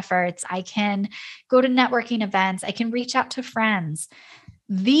PR efforts. I can go to networking events. I can reach out to friends.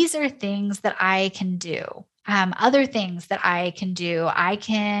 These are things that I can do. Other things that I can do, I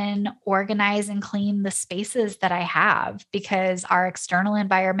can organize and clean the spaces that I have, because our external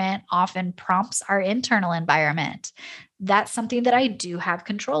environment often prompts our internal environment. That's something that I do have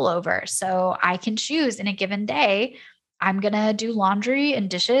control over. So I can choose in a given day, I'm going to do laundry and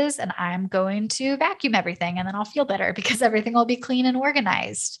dishes, and I'm going to vacuum everything, and then I'll feel better because everything will be clean and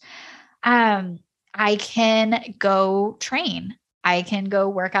organized. I can go train. I can go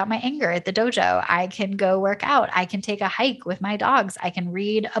work out my anger at the dojo. I can go work out. I can take a hike with my dogs. I can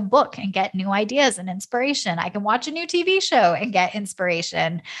read a book and get new ideas and inspiration. I can watch a new TV show and get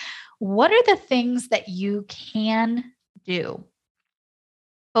inspiration. What are the things that you can do?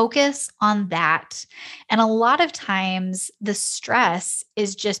 Focus on that. And a lot of times the stress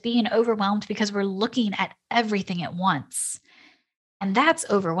is just being overwhelmed because we're looking at everything at once. And that's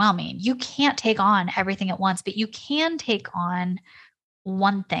overwhelming. You can't take on everything at once, but you can take on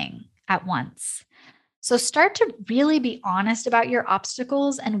one thing at once. So start to really be honest about your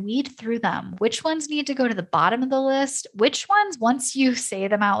obstacles and weed through them. Which ones need to go to the bottom of the list? Which ones, once you say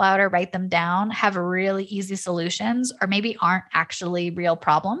them out loud or write them down, have really easy solutions or maybe aren't actually real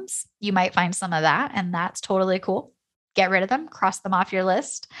problems? You might find some of that, and that's totally cool. Get rid of them, cross them off your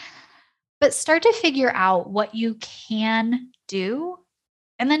list. But start to figure out what you can do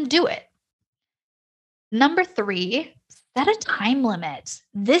and then do it. Number 3, set a time limit.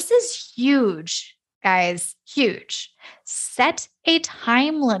 This is huge, guys, huge. Set a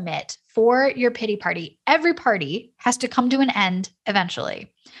time limit for your pity party. Every party has to come to an end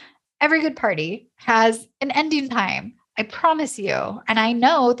eventually. Every good party has an ending time. I promise you. And I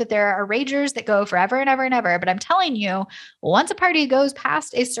know that there are ragers that go forever and ever and ever, but I'm telling you, once a party goes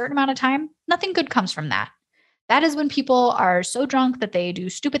past a certain amount of time, nothing good comes from that. That is when people are so drunk that they do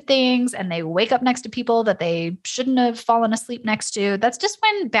stupid things and they wake up next to people that they shouldn't have fallen asleep next to. That's just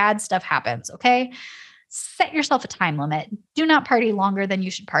when bad stuff happens, okay? Set yourself a time limit. Do not party longer than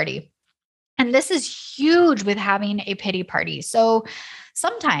you should party. And this is huge with having a pity party. So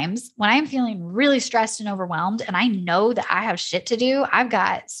sometimes when I'm feeling really stressed and overwhelmed and I know that I have shit to do, I've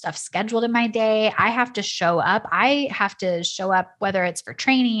got stuff scheduled in my day. I have to show up. I have to show up, whether it's for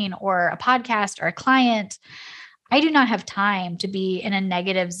training or a podcast or a client. I do not have time to be in a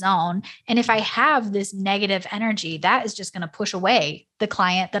negative zone. And if I have this negative energy, that is just going to push away the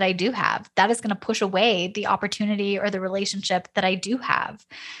client that I do have. That is going to push away the opportunity or the relationship that I do have.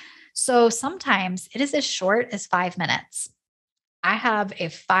 So sometimes it is as short as 5 minutes. I have a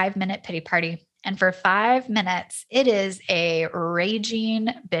 5-minute pity party. And for 5 minutes, it is a raging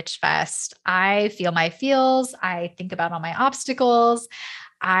bitch fest. I feel my feels. I think about all my obstacles.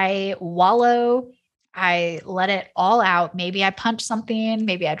 I wallow. I let it all out. Maybe I punch something.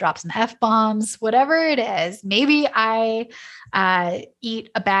 Maybe I drop some F bombs, whatever it is. Maybe I eat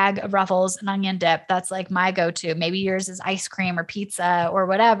a bag of Ruffles and onion dip. That's like my go to. Maybe yours is ice cream or pizza or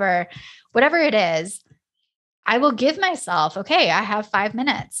whatever. Whatever it is, I will give myself, okay, I have 5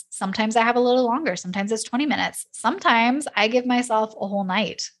 minutes. Sometimes I have a little longer. Sometimes it's 20 minutes. Sometimes I give myself a whole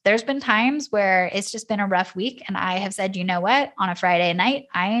night. There's been times where it's just been a rough week and I have said, you know what, on a Friday night,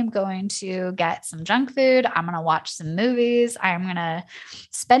 I am going to get some junk food. I'm going to watch some movies. I'm going to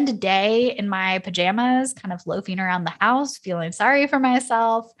spend a day in my pajamas, kind of loafing around the house, feeling sorry for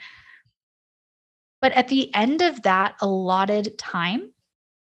myself. But at the end of that allotted time,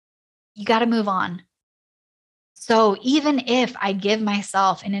 you got to move on. So even if I give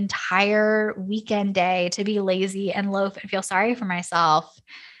myself an entire weekend day to be lazy and loaf and feel sorry for myself,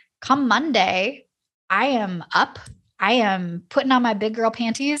 come Monday, I am up. I am putting on my big girl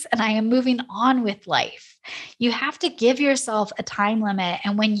panties and I am moving on with life. You have to give yourself a time limit.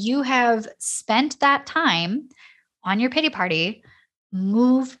 And when you have spent that time on your pity party,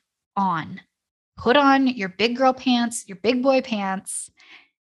 move on. Put on your big girl pants, your big boy pants,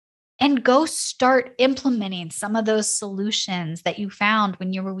 and go start implementing some of those solutions that you found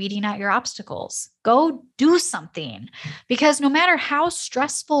when you were weeding out your obstacles. Go do something, because no matter how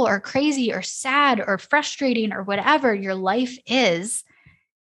stressful or crazy or sad or frustrating or whatever your life is,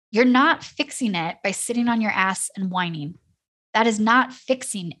 you're not fixing it by sitting on your ass and whining. That is not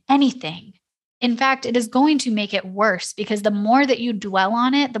fixing anything. In fact, it is going to make it worse, because the more that you dwell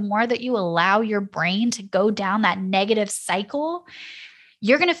on it, the more that you allow your brain to go down that negative cycle,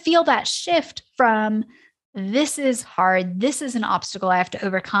 you're going to feel that shift from this is hard, this is an obstacle I have to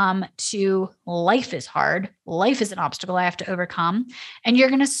overcome, to life is hard, life is an obstacle I have to overcome. And you're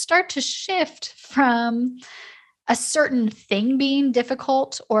going to start to shift from a certain thing being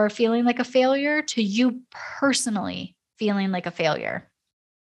difficult or feeling like a failure to you personally feeling like a failure.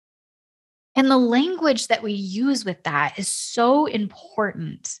 And the language that we use with that is so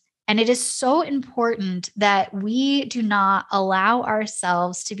important. And it is so important that we do not allow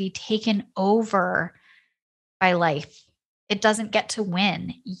ourselves to be taken over by life. It doesn't get to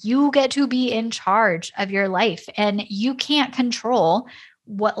win. You get to be in charge of your life, and you can't control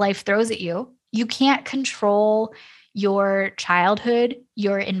what life throws at you. You can't control your childhood,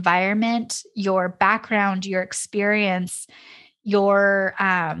 your environment, your background, your experience, your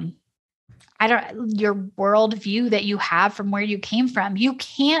your worldview that you have from where you came from. You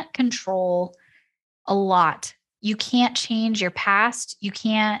can't control a lot. You can't change your past. You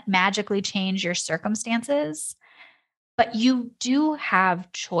can't magically change your circumstances, but you do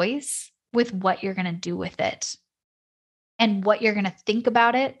have choice with what you're going to do with it and what you're going to think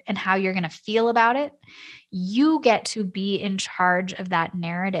about it and how you're going to feel about it. You get to be in charge of that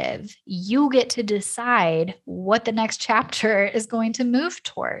narrative. You get to decide what the next chapter is going to move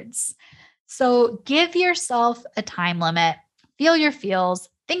towards. So give yourself a time limit, feel your feels,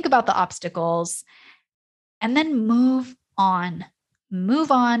 think about the obstacles, and then move on.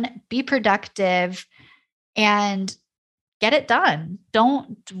 Move on, be productive, and get it done.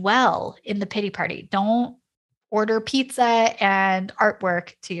 Don't dwell in the pity party. Don't order pizza and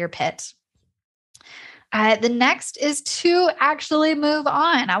artwork to your pit. The next is to actually move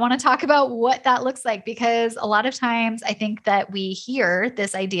on. I want to talk about what that looks like, because a lot of times I think that we hear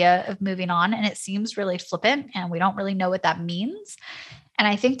this idea of moving on and it seems really flippant and we don't really know what that means. And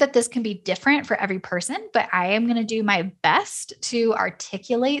I think that this can be different for every person, but I am going to do my best to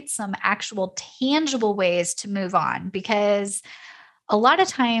articulate some actual tangible ways to move on, because a lot of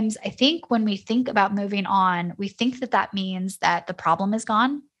times I think when we think about moving on, we think that that means that the problem is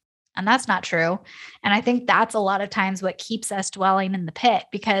gone. And that's not true. And I think that's a lot of times what keeps us dwelling in the pit,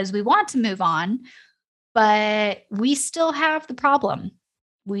 because we want to move on, but we still have the problem.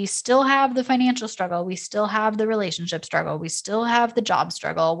 We still have the financial struggle. We still have the relationship struggle. We still have the job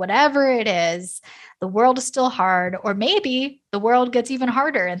struggle, whatever it is. The world is still hard, or maybe the world gets even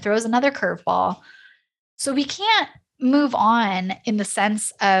harder and throws another curveball. So we can't move on in the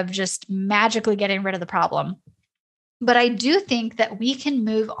sense of just magically getting rid of the problem. But I do think that we can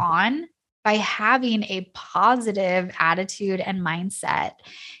move on by having a positive attitude and mindset.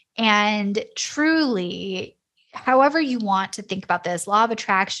 And truly, however you want to think about this, law of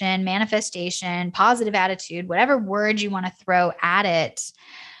attraction, manifestation, positive attitude, whatever word you want to throw at it,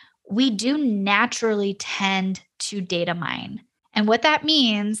 we do naturally tend to data mine. And what that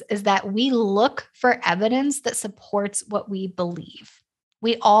means is that we look for evidence that supports what we believe.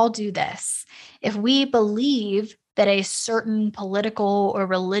 We all do this. If we believe that a certain political or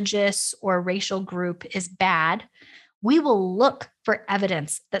religious or racial group is bad, we will look for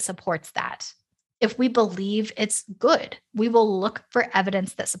evidence that supports that. If we believe it's good, we will look for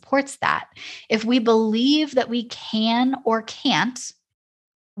evidence that supports that. If we believe that we can or can't,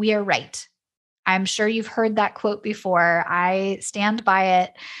 we are right. I'm sure you've heard that quote before. I stand by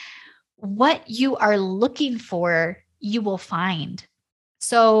it. What you are looking for, you will find.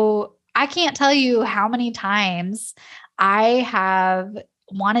 So I can't tell you how many times I have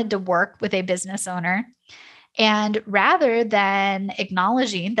wanted to work with a business owner. And rather than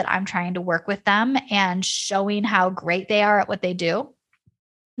acknowledging that I'm trying to work with them and showing how great they are at what they do,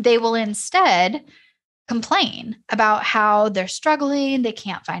 they will instead complain about how they're struggling, they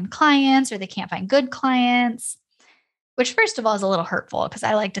can't find clients or they can't find good clients, which first of all is a little hurtful because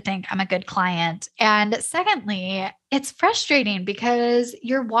I like to think I'm a good client. And secondly, it's frustrating because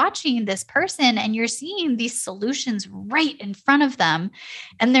you're watching this person and you're seeing these solutions right in front of them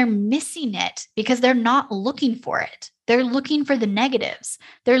and they're missing it because they're not looking for it. They're looking for the negatives.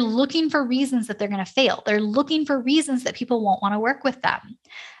 They're looking for reasons that they're going to fail. They're looking for reasons that people won't want to work with them.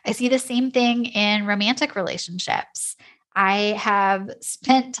 I see the same thing in romantic relationships. I have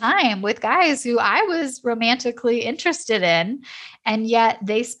spent time with guys who I was romantically interested in, and yet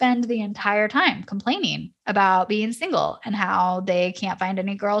they spend the entire time complaining about being single and how they can't find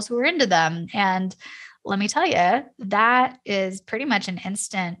any girls who are into them. And let me tell you, that is pretty much an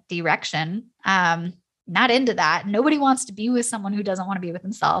instant direction. Not into that. Nobody wants to be with someone who doesn't want to be with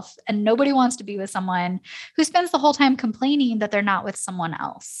himself. And nobody wants to be with someone who spends the whole time complaining that they're not with someone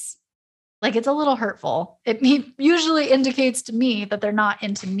else. Like, it's a little hurtful. It usually indicates to me that they're not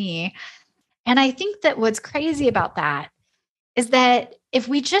into me. And I think that what's crazy about that is that if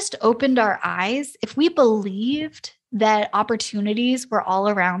we just opened our eyes, if we believed that opportunities were all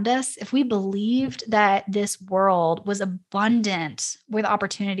around us, if we believed that this world was abundant with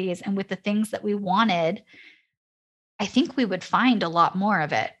opportunities and with the things that we wanted, I think we would find a lot more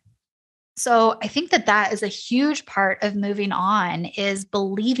of it. So I think that that is a huge part of moving on, is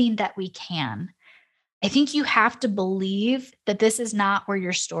believing that we can. I think you have to believe that this is not where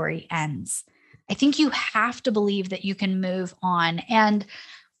your story ends. I think you have to believe that you can move on. And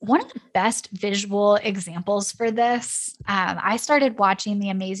one of the best visual examples for this, I started watching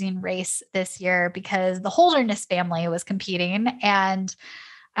The Amazing Race this year because the Holderness family was competing, and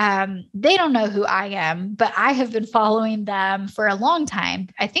they don't know who I am, but I have been following them for a long time.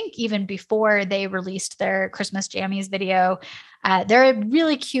 I think even before they released their Christmas Jammies video. They're a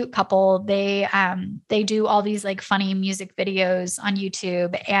really cute couple. They do all these like funny music videos on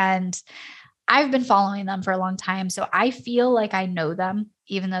YouTube, and I've been following them for a long time. So I feel like I know them,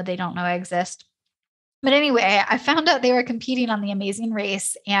 even though they don't know I exist. But anyway, I found out they were competing on The Amazing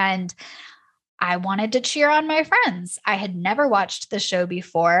Race, and I wanted to cheer on my friends. I had never watched the show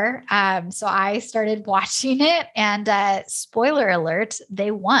before. So I started watching it, and spoiler alert,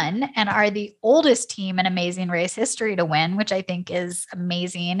 they won and are the oldest team in Amazing Race history to win, which I think is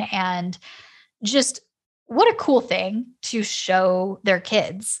amazing. And just what a cool thing to show their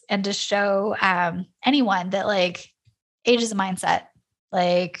kids and to show anyone that like age is a mindset,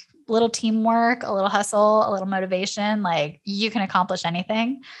 like little teamwork, a little hustle, a little motivation, like you can accomplish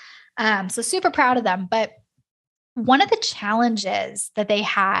anything. So super proud of them. But one of the challenges that they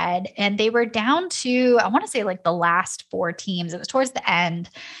had, and they were down to, I want to say like the last 4 teams, it was towards the end,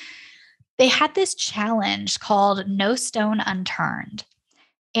 they had this challenge called No Stone Unturned.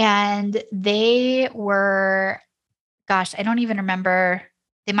 And they were, gosh, I don't even remember.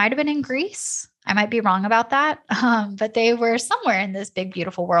 They might've been in Greece. I might be wrong about that. But they were somewhere in this big,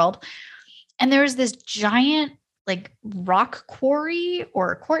 beautiful world. And there was this giant like rock quarry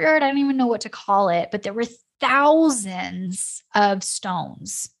or courtyard. I don't even know what to call it, but there were thousands of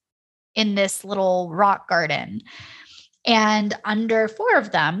stones in this little rock garden. And under 4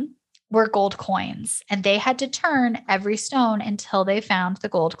 of them were gold coins, and they had to turn every stone until they found the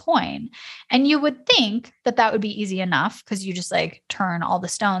gold coin. And you would think that that would be easy enough because you just like turn all the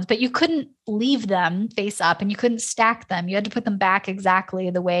stones, but you couldn't leave them face up and you couldn't stack them. You had to put them back exactly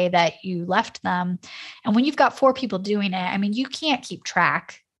the way that you left them. And when you've got 4 people doing it, I mean, you can't keep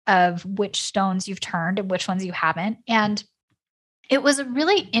track of which stones you've turned and which ones you haven't. And it was a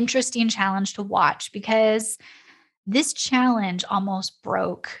really interesting challenge to watch because this challenge almost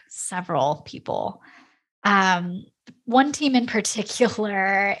broke several people. One team in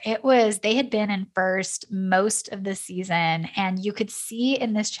particular, they had been in first most of the season, and you could see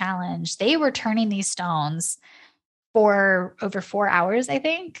in this challenge, they were turning these stones for over 4 hours, I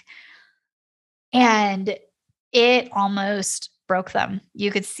think. And it almost broke them.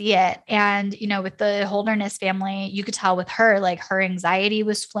 You could see it. And, with the Holderness family, you could tell with her, like her anxiety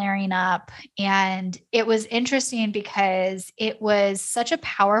was flaring up. And it was interesting because it was such a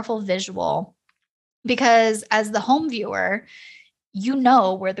powerful visual, because as the home viewer, you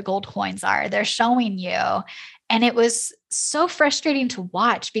know where the gold coins are. They're showing you. And it was so frustrating to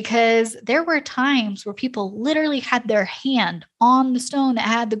watch because there were times where people literally had their hand on the stone that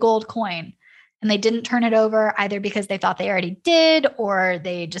had the gold coin and they didn't turn it over, either because they thought they already did or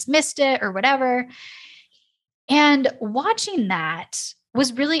they just missed it or whatever. And watching that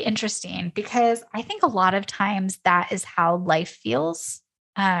was really interesting because I think a lot of times that is how life feels.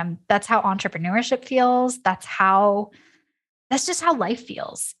 That's how entrepreneurship feels. That's just how life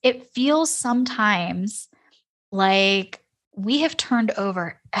feels. It feels sometimes like we have turned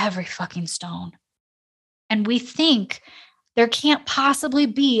over every fucking stone and we think there can't possibly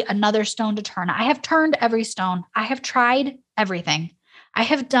be another stone to turn. I have turned every stone. I have tried everything. I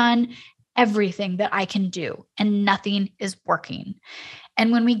have done everything that I can do and nothing is working.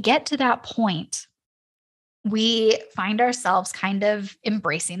 And when we get to that point, we find ourselves kind of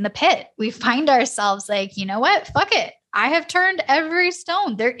embracing the pit. We find ourselves like, you know what? Fuck it. I have turned every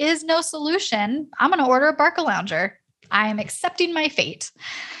stone. There is no solution. I'm going to order a Barcalounger. I am accepting my fate.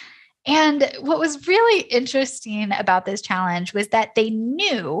 And what was really interesting about this challenge was that they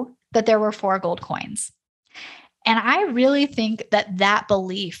knew that there were 4 gold coins. And I really think that that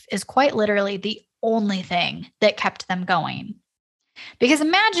belief is quite literally the only thing that kept them going. Because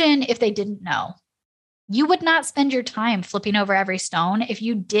imagine if they didn't know. You would not spend your time flipping over every stone if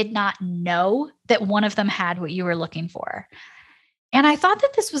you did not know that one of them had what you were looking for. And I thought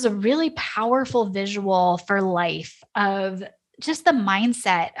that this was a really powerful visual for life, of just the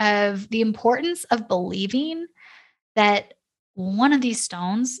mindset of the importance of believing that one of these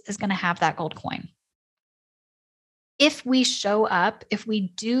stones is going to have that gold coin. If we show up, if we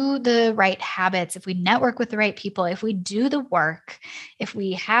do the right habits, if we network with the right people, if we do the work, if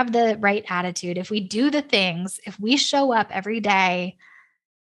we have the right attitude, if we do the things, if we show up every day,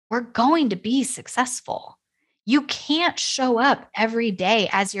 we're going to be successful. You can't show up every day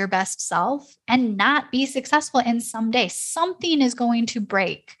as your best self and not be successful in some day. Something is going to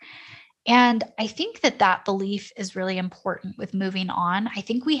break. And I think that that belief is really important with moving on. I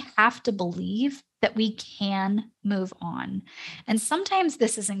think we have to believe that we can move on. And sometimes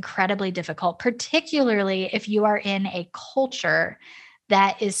this is incredibly difficult, particularly if you are in a culture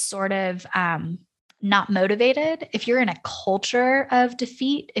that is sort of not motivated. If you're in a culture of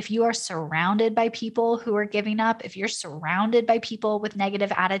defeat, if you are surrounded by people who are giving up, if you're surrounded by people with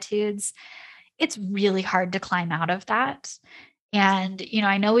negative attitudes, it's really hard to climb out of that. And,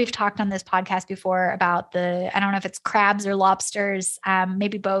 I know we've talked on this podcast before about I don't know if it's crabs or lobsters,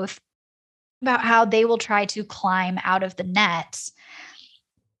 maybe both, about how they will try to climb out of the net.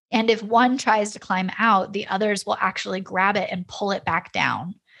 And if one tries to climb out, the others will actually grab it and pull it back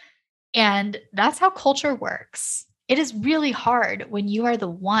down. And that's how culture works. It is really hard when you are the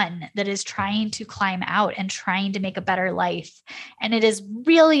one that is trying to climb out and trying to make a better life. And it is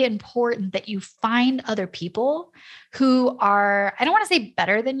really important that you find other people who are, I don't want to say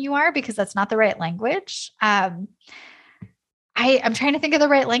better than you are because that's not the right language. I'm trying to think of the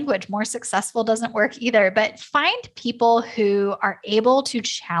right language. More successful doesn't work either, but find people who are able to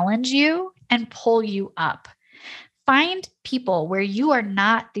challenge you and pull you up. Find people where you are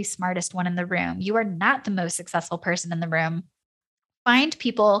not the smartest one in the room. You are not the most successful person in the room. Find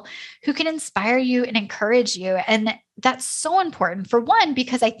people who can inspire you and encourage you. And that's so important, for one,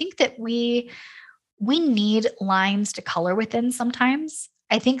 because I think that we need lines to color within sometimes.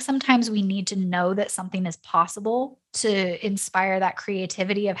 I think sometimes we need to know that something is possible to inspire that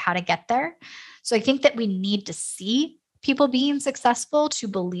creativity of how to get there. So I think that we need to see people being successful to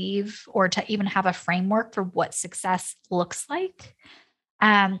believe, or to even have a framework for what success looks like.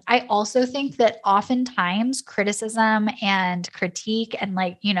 I also think that oftentimes criticism and critique and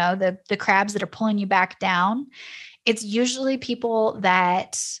the crabs that are pulling you back down, it's usually people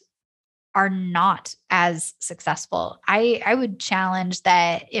that are not as successful. I would challenge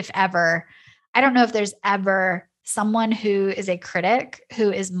that, if ever, I don't know if there's ever someone who is a critic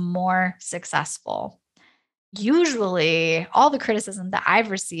who is more successful. Usually all the criticism that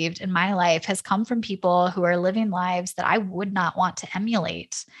I've received in my life has come from people who are living lives that I would not want to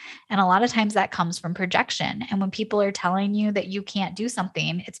emulate. And a lot of times that comes from projection. And when people are telling you that you can't do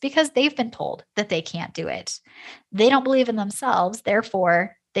something, it's because they've been told that they can't do it. They don't believe in themselves,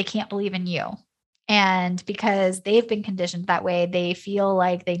 therefore they can't believe in you. And because they've been conditioned that way, they feel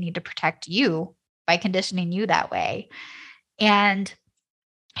like they need to protect you by conditioning you that way. And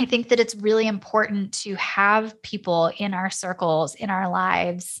I think that it's really important to have people in our circles, in our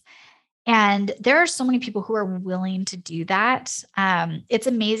lives. And there are so many people who are willing to do that. It's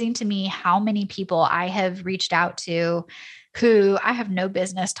amazing to me how many people I have reached out to who I have no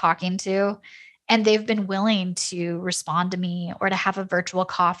business talking to. And they've been willing to respond to me or to have a virtual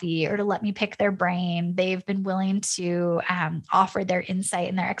coffee or to let me pick their brain. They've been willing to offer their insight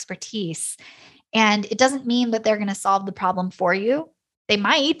and their expertise. And it doesn't mean that they're going to solve the problem for you. They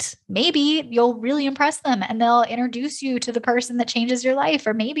might, maybe you'll really impress them and they'll introduce you to the person that changes your life,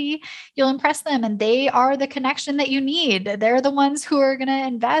 or maybe you'll impress them and they are the connection that you need. They're the ones who are going to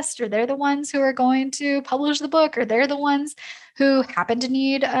invest, or they're the ones who are going to publish the book, or they're the ones who happen to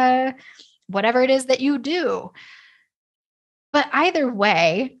need whatever it is that you do. But either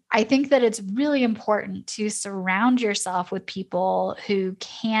way, I think that it's really important to surround yourself with people who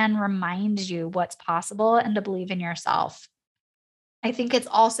can remind you what's possible and to believe in yourself. I think it's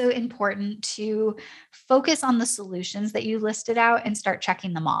also important to focus on the solutions that you listed out and start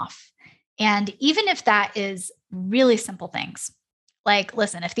checking them off. And even if that is really simple things, like,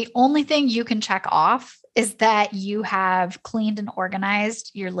 listen, if the only thing you can check off is that you have cleaned and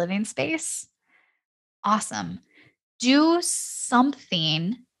organized your living space, awesome. Do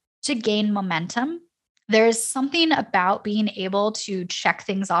something to gain momentum. There's something about being able to check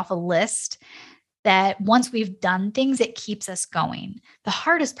things off a list that once we've done things, it keeps us going. The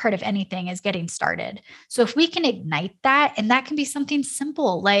hardest part of anything is getting started. So if we can ignite that, and that can be something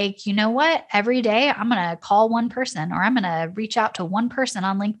simple, like, you know what, every day I'm going to call one person, or I'm going to reach out to one person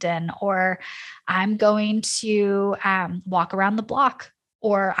on LinkedIn, or I'm going to walk around the block,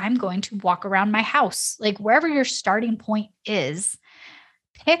 or I'm going to walk around my house. Like, wherever your starting point is,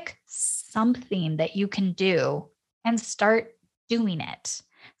 pick something that you can do and start doing it.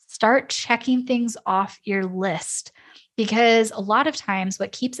 Start checking things off your list, because a lot of times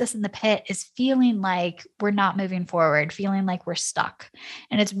what keeps us in the pit is feeling like we're not moving forward, feeling like we're stuck.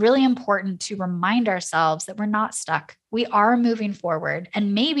 And it's really important to remind ourselves that we're not stuck. We are moving forward.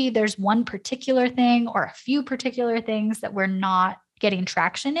 And maybe there's one particular thing or a few particular things that we're not getting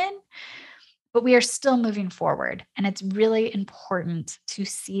traction in, but we are still moving forward. And it's really important to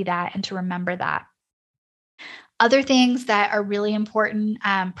see that and to remember that. Other things that are really important,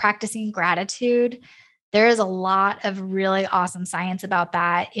 practicing gratitude. There is a lot of really awesome science about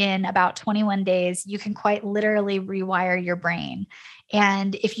that. In about 21 days, you can quite literally rewire your brain.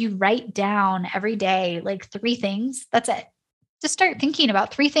 And if you write down every day, like 3 things, that's it. Just start thinking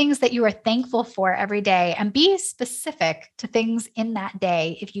about 3 things that you are thankful for every day, and be specific to things in that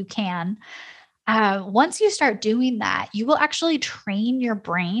day if you can. Once you start doing that, you will actually train your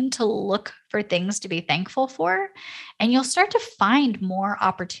brain to look for things to be thankful for, and you'll start to find more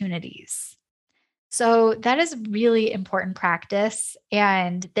opportunities. So that is really important practice.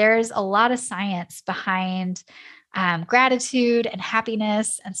 And there's a lot of science behind gratitude and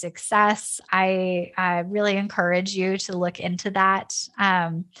happiness and success. I really encourage you to look into that.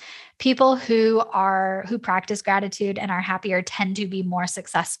 People who practice gratitude and are happier tend to be more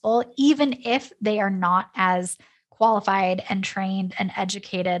successful, even if they are not as qualified and trained and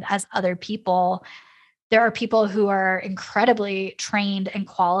educated as other people. There are people who are incredibly trained and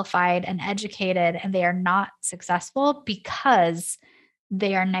qualified and educated, and they are not successful because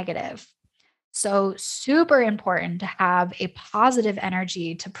they are negative. So super important to have a positive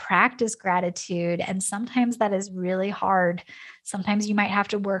energy, to practice gratitude. And sometimes that is really hard. Sometimes you might have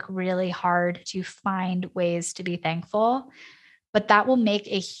to work really hard to find ways to be thankful, but that will make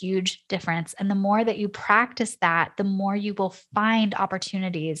a huge difference. And the more that you practice that, the more you will find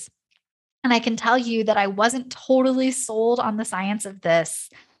opportunities. And I can tell you that I wasn't totally sold on the science of this.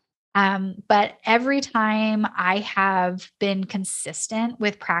 But every time I have been consistent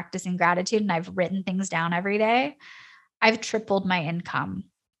with practicing gratitude and I've written things down every day, I've tripled my income.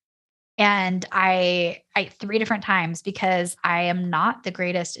 And I 3 different times, because I am not the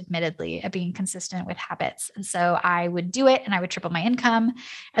greatest, admittedly, at being consistent with habits. And so I would do it and I would triple my income,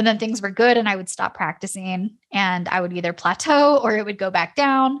 and then things were good and I would stop practicing, and I would either plateau or it would go back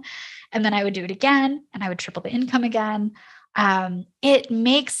down. And then I would do it again and I would triple the income again. It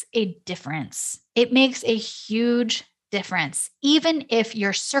makes a difference. It makes a huge difference. Even if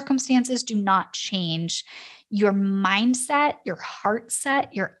your circumstances do not change, your mindset, your heart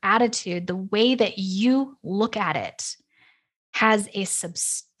set, your attitude, the way that you look at it has a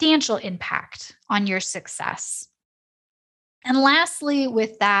substantial impact on your success. And lastly,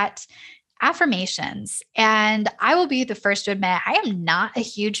 with that, affirmations. And I will be the first to admit, I am not a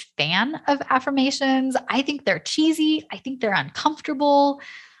huge fan of affirmations. I think they're cheesy. I think they're uncomfortable.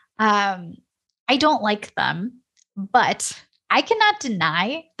 I I don't like them, but I cannot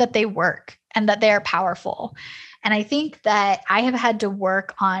deny that they work and that they are powerful. And I think that I have had to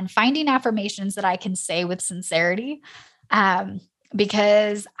work on finding affirmations that I can say with sincerity, um,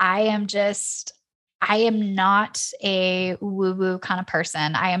 because I am not a woo woo kind of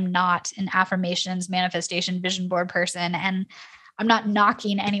person. I am not an affirmations, manifestation, vision board person. And I'm not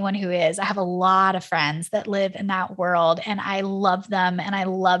knocking anyone who is. I have a lot of friends that live in that world and I love them and I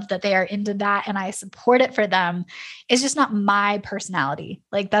love that they are into that and I support it for them. It's just not my personality.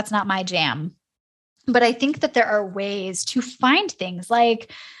 Like that's not my jam. But I think that there are ways to find things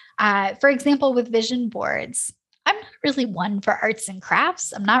like, for example, with vision boards. I'm not really one for arts and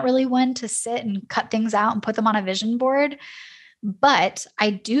crafts. I'm not really one to sit and cut things out and put them on a vision board. But I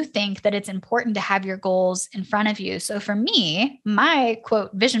do think that it's important to have your goals in front of you. So for me, my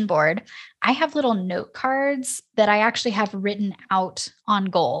quote vision board, I have little note cards that I actually have written out on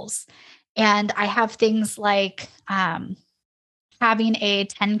goals. And I have things like having a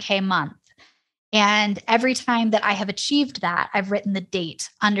 10K month. And every time that I have achieved that, I've written the date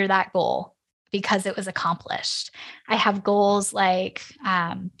under that goal because it was accomplished. I have goals like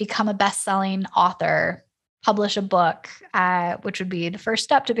become a best-selling author, publish a book, which would be the first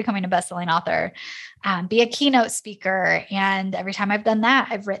step to becoming a best-selling author, be a keynote speaker. And every time I've done that,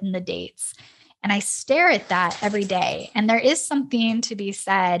 I've written the dates. And I stare at that every day. And there is something to be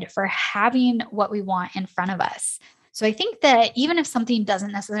said for having what we want in front of us. So I think that even if something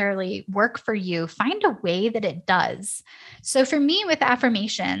doesn't necessarily work for you, find a way that it does. So for me with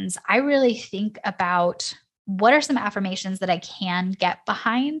affirmations, I really think about what are some affirmations that I can get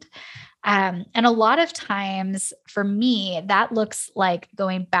behind. And a lot of times for me, that looks like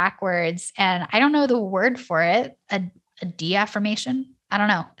going backwards. And I don't know the word for it, a de-affirmation. I don't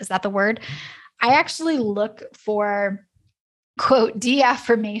know. Is that the word? I actually look for quote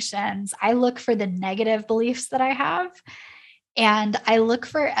de-affirmations. I look for the negative beliefs that I have, and I look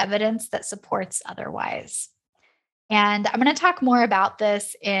for evidence that supports otherwise. And I'm going to talk more about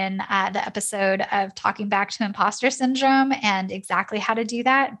this in the episode of Talking Back to Imposter Syndrome and exactly how to do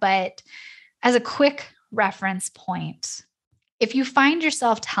that. But as a quick reference point, if you find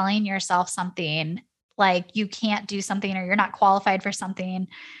yourself telling yourself something like you can't do something or you're not qualified for something,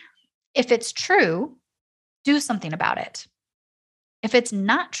 if it's true, do something about it. If it's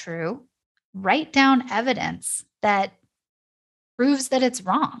not true, write down evidence that proves that it's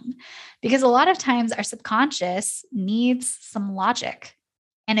wrong. Because a lot of times our subconscious needs some logic.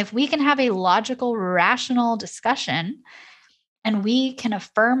 And if we can have a logical, rational discussion and we can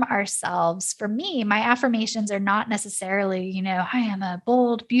affirm ourselves, for me, my affirmations are not necessarily, I am a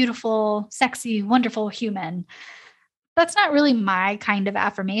bold, beautiful, sexy, wonderful human. That's not really my kind of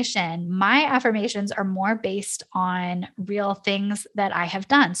affirmation. My affirmations are more based on real things that I have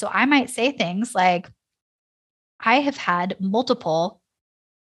done. So I might say things like, I have had multiple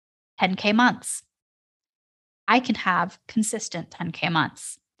 10K months. I can have consistent 10K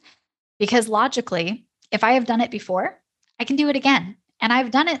months because logically, if I have done it before, I can do it again. And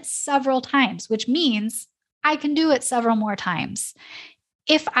I've done it several times, which means I can do it several more times.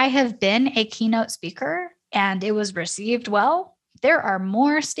 If I have been a keynote speaker and it was received well, there are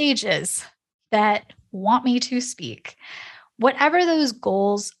more stages that want me to speak. Whatever those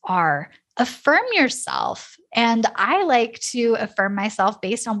goals are, affirm yourself. And I like to affirm myself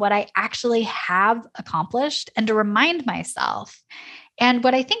based on what I actually have accomplished and to remind myself. And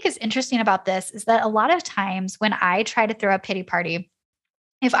what I think is interesting about this is that a lot of times when I try to throw a pity party,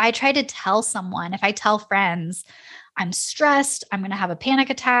 if I try to tell someone, if I tell friends, I'm stressed, I'm going to have a panic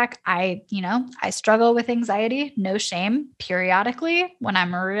attack. I struggle with anxiety, no shame. Periodically, when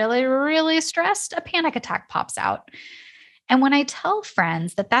I'm really, really stressed, a panic attack pops out. And when I tell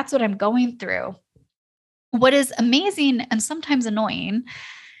friends that that's what I'm going through, what is amazing and sometimes annoying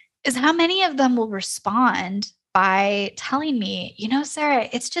is how many of them will respond by telling me, Sarah,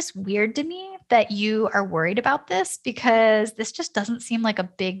 it's just weird to me that you are worried about this because this just doesn't seem like a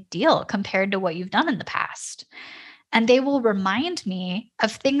big deal compared to what you've done in the past. And they will remind me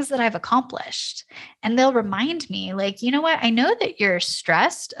of things that I've accomplished. And they'll remind me, like, you know what? I know that you're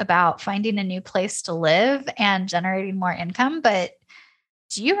stressed about finding a new place to live and generating more income, but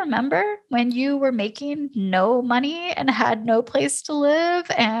do you remember when you were making no money and had no place to live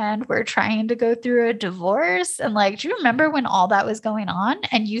and were trying to go through a divorce? And do you remember when all that was going on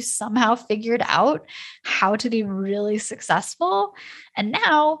and you somehow figured out how to be really successful? And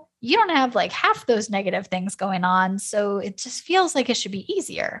now you don't have half those negative things going on. So it just feels like it should be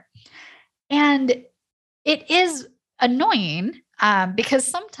easier. And it is annoying because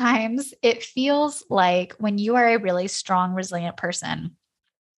sometimes it feels like when you are a really strong, resilient person,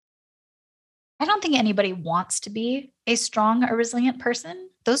 I don't think anybody wants to be a strong or resilient person.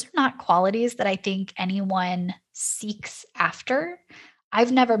 Those are not qualities that I think anyone seeks after.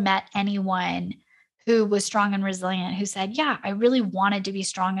 I've never met anyone who was strong and resilient who said, yeah, I really wanted to be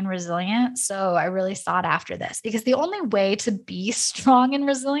strong and resilient. So I really sought after this, because the only way to be strong and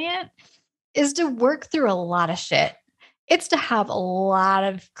resilient is to work through a lot of shit. It's to have a lot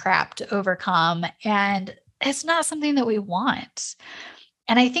of crap to overcome. And it's not something that we want.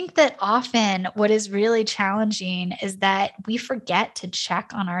 And I think that often what is really challenging is that we forget to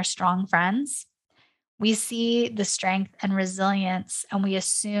check on our strong friends. We see the strength and resilience, and we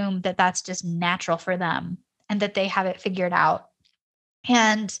assume that that's just natural for them and that they have it figured out.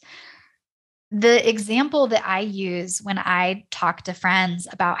 And the example that I use when I talk to friends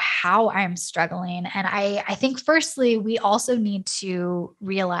about how I'm struggling, and I think firstly, we also need to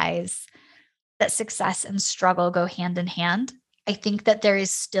realize that success and struggle go hand in hand. I think that there is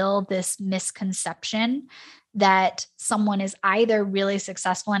still this misconception that someone is either really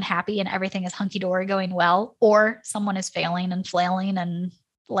successful and happy and everything is hunky dory going well, or someone is failing and flailing and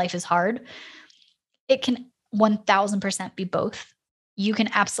life is hard. It can 1000% be both. You can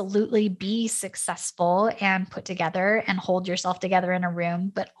absolutely be successful and put together and hold yourself together in a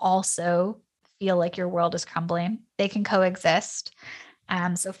room, but also feel like your world is crumbling. They can coexist.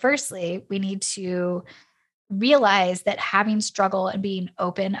 So firstly, we need to realize that having struggle and being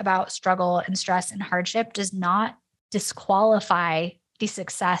open about struggle and stress and hardship does not disqualify the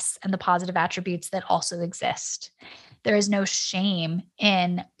success and the positive attributes that also exist. There is no shame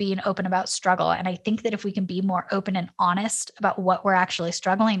in being open about struggle. And I think that if we can be more open and honest about what we're actually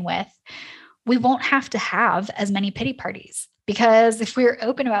struggling with, we won't have to have as many pity parties. Because if we're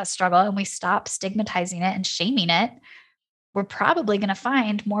open about struggle and we stop stigmatizing it and shaming it, we're probably going to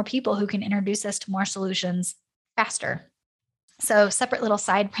find more people who can introduce us to more solutions faster. So, separate little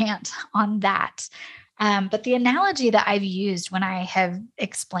side rant on that. But the analogy that I've used when I have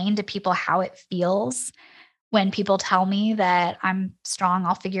explained to people how it feels when people tell me that I'm strong,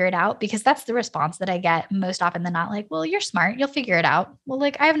 I'll figure it out, because that's the response that I get most often than not. Like, well, you're smart, you'll figure it out. Well,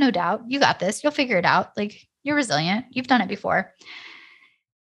 like, I have no doubt, you got this, you'll figure it out. Like, you're resilient, you've done it before.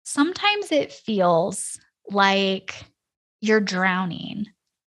 Sometimes it feels like you're drowning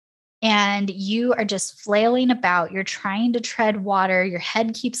and you are just flailing about. You're trying to tread water. Your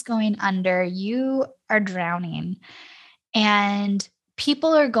head keeps going under. You are drowning and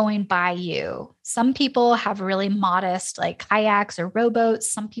people are going by you. Some people have really modest like kayaks or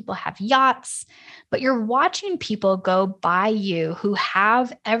rowboats. Some people have yachts, but you're watching people go by you who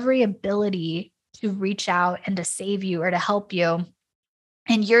have every ability to reach out and to save you or to help you.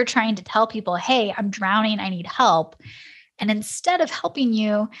 And you're trying to tell people, hey, I'm drowning, I need help. And instead of helping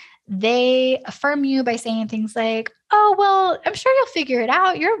you, they affirm you by saying things like, oh, well, I'm sure you'll figure it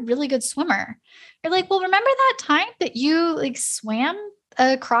out. You're a really good swimmer. You're like, well, remember that time that you like swam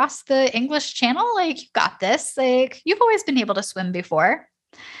across the English Channel? Like, you got this. Like, you've always been able to swim before.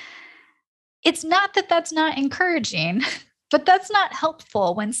 It's not that that's not encouraging, but that's not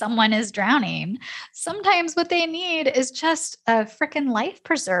helpful when someone is drowning. Sometimes what they need is just a freaking life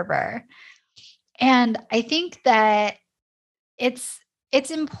preserver. And I think that it's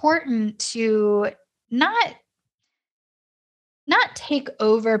important to not take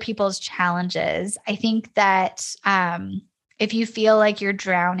over people's challenges. I think that if you feel like you're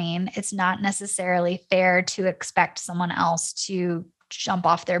drowning, it's not necessarily fair to expect someone else to jump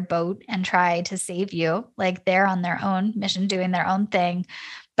off their boat and try to save you. Like, they're on their own mission, doing their own thing.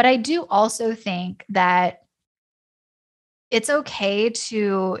 But I do also think that it's okay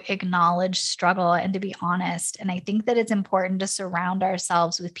to acknowledge struggle and to be honest. And I think that it's important to surround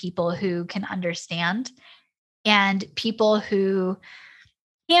ourselves with people who can understand and people who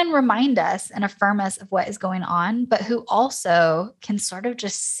can remind us and affirm us of what is going on, but who also can sort of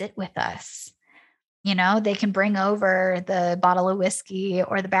just sit with us. You know, they can bring over the bottle of whiskey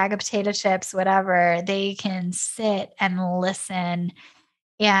or the bag of potato chips, whatever. They can sit and listen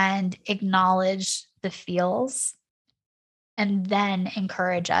and acknowledge the feels and then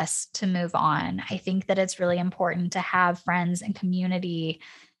encourage us to move on. I think that it's really important to have friends and community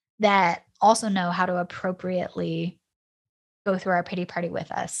that also know how to appropriately go through our pity party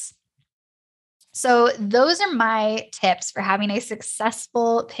with us. So those are my tips for having a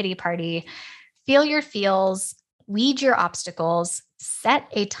successful pity party. Feel your feels, weed your obstacles, set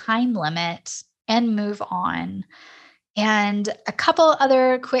a time limit, and move on. And a couple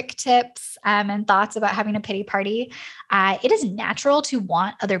other quick tips and thoughts about having a pity party. It is natural to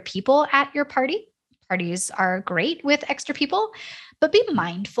want other people at your party. Parties are great with extra people, but be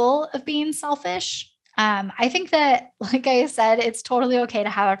mindful of being selfish. I think that, like I said, it's totally okay to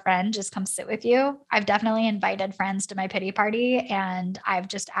have a friend just come sit with you. I've definitely invited friends to my pity party, and I've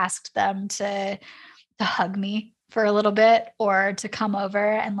just asked them to hug me for a little bit or to come over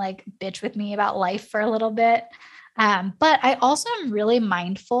and like bitch with me about life for a little bit. But I also am really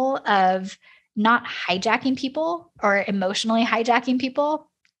mindful of not hijacking people or emotionally hijacking people.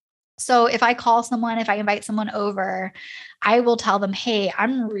 So if I call someone, if I invite someone over, I will tell them, hey,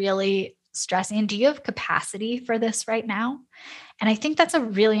 I'm really stressing. Do you have capacity for this right now? And I think that's a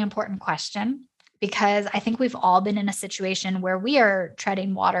really important question because I think we've all been in a situation where we are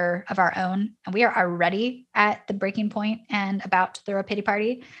treading water of our own and we are already at the breaking point and about to throw a pity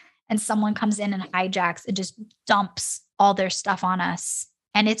party. And someone comes in and hijacks and just dumps all their stuff on us.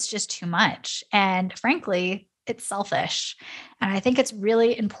 And it's just too much. And frankly, it's selfish. And I think it's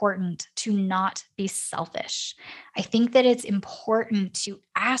really important to not be selfish. I think that it's important to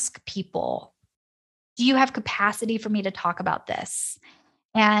ask people, do you have capacity for me to talk about this?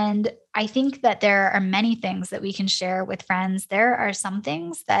 And I think that there are many things that we can share with friends. There are some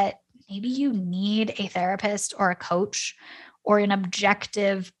things that maybe you need a therapist or a coach or an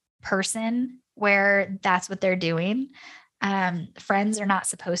objective person where that's what they're doing. Friends are not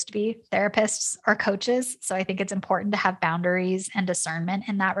supposed to be therapists or coaches. So I think it's important to have boundaries and discernment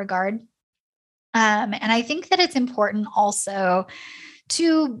in that regard. And I think that it's important also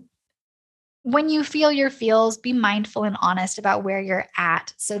to, when you feel your feels, be mindful and honest about where you're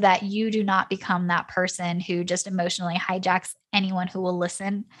at so that you do not become that person who just emotionally hijacks anyone who will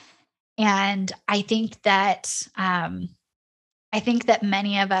listen. And I think that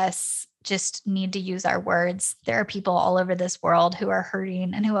many of us just need to use our words. There are people all over this world who are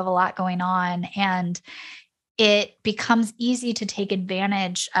hurting and who have a lot going on. And it becomes easy to take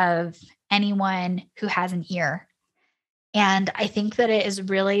advantage of anyone who has an ear. And I think that it is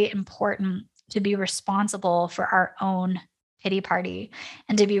really important to be responsible for our own pity party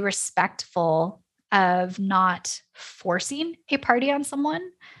and to be respectful of not forcing a party on someone.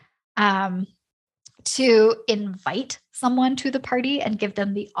 To invite someone to the party and give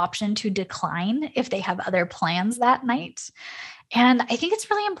them the option to decline if they have other plans that night. And I think it's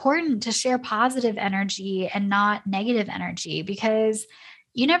really important to share positive energy and not negative energy because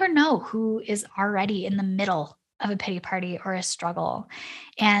you never know who is already in the middle of a pity party or a struggle.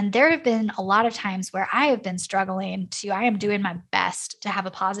 And there have been a lot of times where I have been struggling I am doing my best to have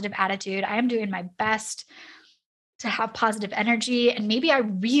a positive attitude. I am doing my best to have positive energy. And maybe I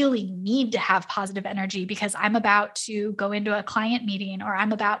really need to have positive energy because I'm about to go into a client meeting, or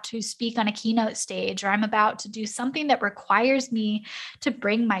I'm about to speak on a keynote stage, or I'm about to do something that requires me to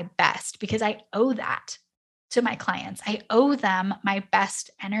bring my best because I owe that to my clients. I owe them my best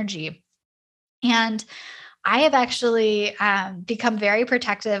energy. And I have actually become very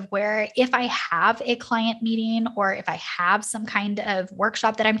protective where if I have a client meeting or if I have some kind of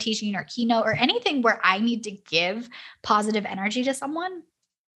workshop that I'm teaching or keynote or anything where I need to give positive energy to someone,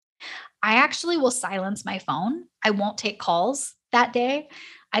 I actually will silence my phone. I won't take calls that day.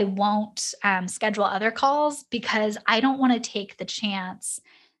 I won't schedule other calls because I don't want to take the chance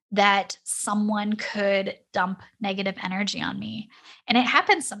that someone could dump negative energy on me. And it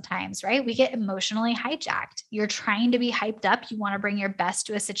happens sometimes, right? We get emotionally hijacked. You're trying to be hyped up. You want to bring your best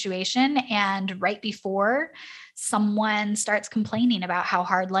to a situation. And right before someone starts complaining about how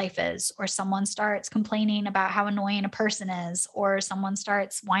hard life is, or someone starts complaining about how annoying a person is, or someone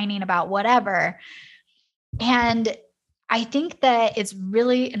starts whining about whatever. And I think that it's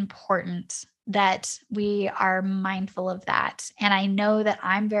really important that we are mindful of that. And I know that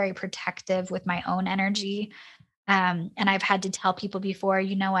I'm very protective with my own energy. And I've had to tell people before,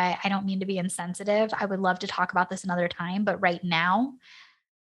 I don't mean to be insensitive. I would love to talk about this another time, but right now,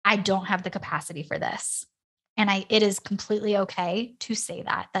 I don't have the capacity for this. And it is completely okay to say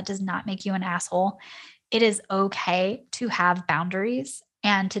that. That does not make you an asshole. It is okay to have boundaries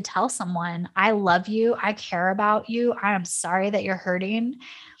and to tell someone, I love you. I care about you. I am sorry that you're hurting.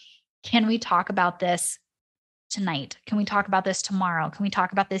 Can we talk about this tonight? Can we talk about this tomorrow? Can we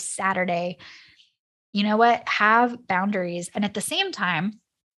talk about this Saturday? You know what? Have boundaries. And at the same time,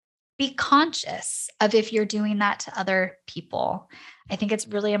 be conscious of if you're doing that to other people. I think it's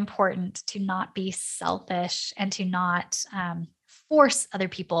really important to not be selfish and to not force other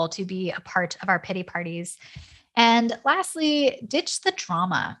people to be a part of our pity parties. And lastly, ditch the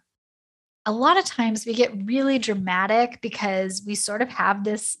drama. A lot of times we get really dramatic because we sort of have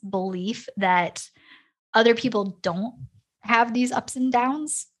this belief that other people don't have these ups and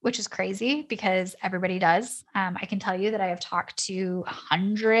downs, which is crazy because everybody does. I can tell you that I have talked to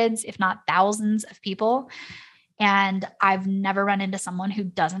hundreds, if not thousands of people, and I've never run into someone who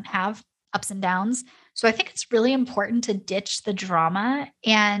doesn't have ups and downs. So I think it's really important to ditch the drama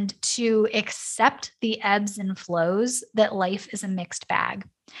and to accept the ebbs and flows that life is a mixed bag.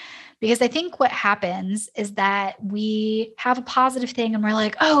 Because I think what happens is that we have a positive thing and we're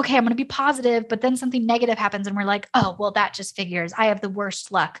like, oh, okay, I'm going to be positive. But then something negative happens and we're like, oh, well, that just figures. I have the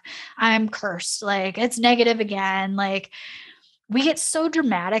worst luck. I'm cursed. Like, it's negative again. Like, we get so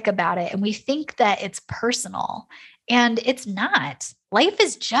dramatic about it and we think that it's personal, and it's not. Life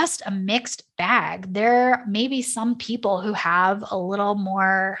is just a mixed bag. There may be some people who have a little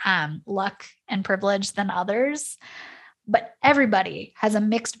more luck and privilege than others, but everybody has a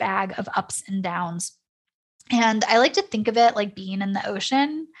mixed bag of ups and downs. And I like to think of it like being in the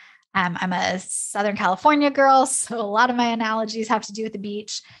ocean. I'm a Southern California girl, so a lot of my analogies have to do with the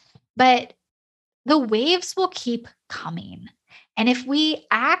beach, but the waves will keep coming. And if we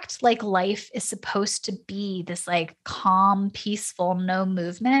act like life is supposed to be this like calm, peaceful, no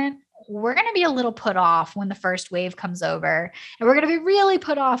movement, we're going to be a little put off when the first wave comes over. And we're going to be really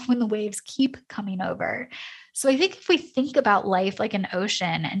put off when the waves keep coming over. So I think if we think about life like an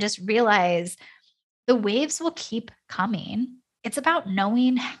ocean and just realize the waves will keep coming, it's about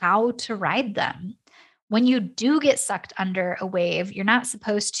knowing how to ride them. When you do get sucked under a wave, you're not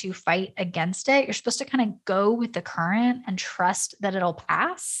supposed to fight against it. You're supposed to kind of go with the current and trust that it'll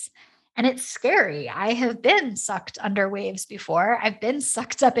pass. And it's scary. I have been sucked under waves before. I've been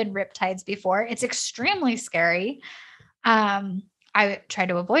sucked up in riptides before. It's extremely scary. I try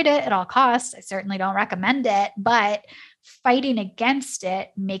to avoid it at all costs. I certainly don't recommend it, but fighting against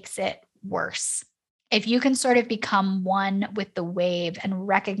it makes it worse. If you can sort of become one with the wave and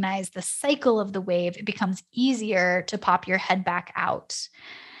recognize the cycle of the wave, it becomes easier to pop your head back out.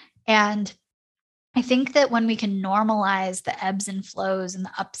 And I think that when we can normalize the ebbs and flows and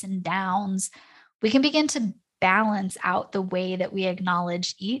the ups and downs, we can begin to balance out the way that we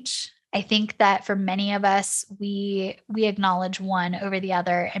acknowledge each. I think that for many of us, we acknowledge one over the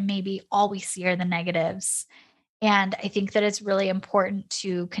other, and maybe all we see are the negatives. And I think that it's really important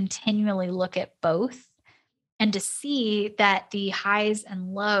to continually look at both and to see that the highs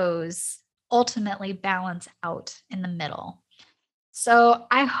and lows ultimately balance out in the middle. So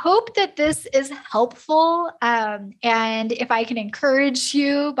I hope that this is helpful. And if I can encourage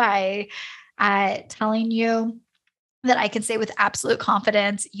you by telling you that I can say with absolute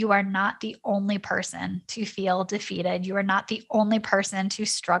confidence, you are not the only person to feel defeated. You are not the only person to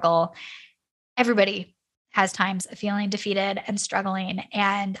struggle. Everybody has times of feeling defeated and struggling.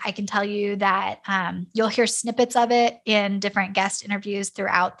 And I can tell you that you'll hear snippets of it in different guest interviews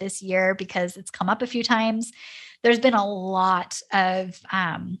throughout this year because it's come up a few times. There's been a lot of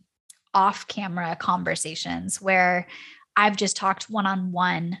off-camera conversations where I've just talked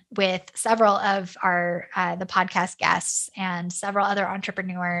one-on-one with several of our the podcast guests and several other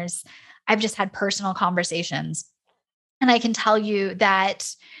entrepreneurs. I've just had personal conversations. And I can tell you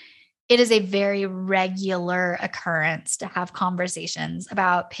that it is a very regular occurrence to have conversations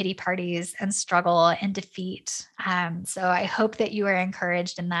about pity parties and struggle and defeat. So I hope that you are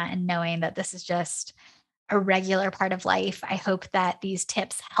encouraged in that and knowing that this is just a regular part of life. I hope that these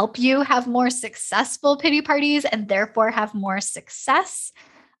tips help you have more successful pity parties and therefore have more success.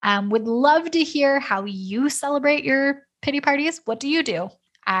 Would love to hear how you celebrate your pity parties. What do you do?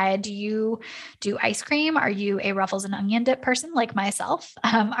 Do you do ice cream? Are you a Ruffles and onion dip person like myself?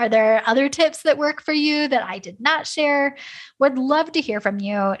 Are there other tips that work for you that I did not share? Would love to hear from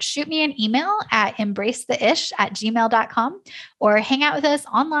you. Shoot me an email at embracetheish@gmail.com or hang out with us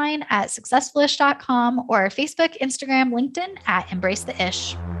online at successfulish.com or Facebook, Instagram, LinkedIn at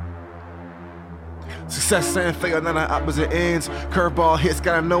embracetheish. Success and failure, not on opposite ends. Curveball hits,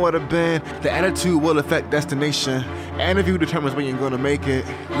 gotta know where to bend. The attitude will affect destination. Interview determines when you're gonna make it.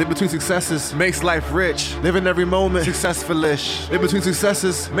 Live between successes makes life rich. Live in every moment, successful-ish. Live between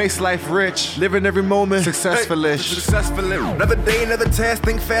successes makes life rich. Live in every moment, successful-ish. Hey, successful-ish. Another day, another task,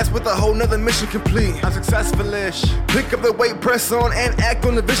 think fast with a whole nother mission complete. I'm successful-ish. Pick up the weight, press on, and act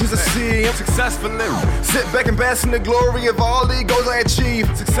on the visions I see. I'm successful-ish. Sit back and bask in the glory of all the goals I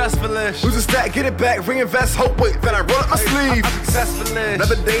achieve. Successful-ish. Lose a stack, get it back, reinvest, hope, wait, then I roll up my sleeve. I'm successful-ish.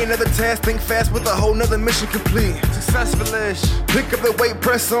 Another day, another task, think fast with a whole nother mission complete. Successful-ish. Pick up the weight,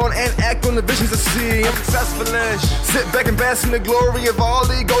 press on, and act on the visions I see. I'm successful-ish. Sit back and bask in the glory of all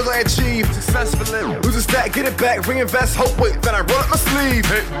the goals I achieve. Successful-ish. Lose a stack, get it back, reinvest, hope, wait, then I roll up my sleeve.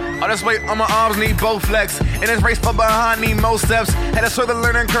 Hey. All this weight on my arms, need both flex. In this race, far behind, need most steps. Had to sort the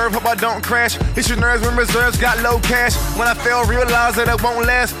learning curve, hope I don't crash. History nerves when reserves got low cash. When I fail, realize that it won't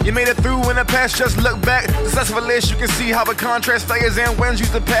last. You made it through in the past, just look back. Successful-ish, you can see how the contrast failures and wins.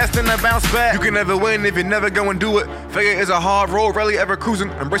 Use the past and then bounce back. You can never win if you never go and do it. Failure is a hard road, rarely ever cruising.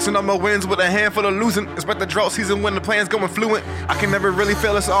 Embracing all my wins with a handful of losing. Expect the drought season when the plan's going fluent. I can never really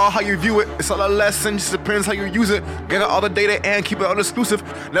fail, it's all how you view it. It's all a lesson, just depends how you use it. Gather all the data and keep it all exclusive.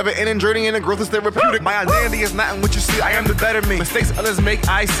 Never ending journey and the growth is therapeutic. My identity is not in what you see, I am the better me. Mistakes others make,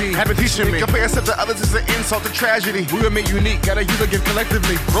 I see, happen teaching me. Compare yourself to others is an insult to tragedy. We were made unique, gotta use again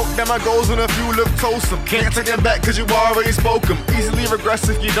collectively. Broke down my goals and a few look wholesome. Can't take them back cause you already spoke them. Easily regress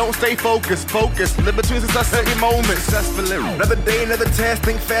if you don't stay focused. Live between success every moment. Successfully. Another day, another task,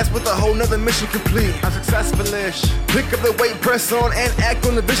 think fast with a whole nother mission complete. I'm successful-ish. Pick up the weight, press on, and act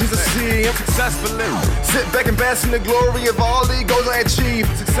on the visions I see. I'm successful-ish. Sit back and bask in the glory of all the goals I achieve.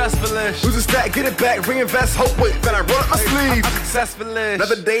 Successful-ish. Lose a stack, get it back, reinvest, hope, wait, then I roll up my sleeve. I'm successful-ish.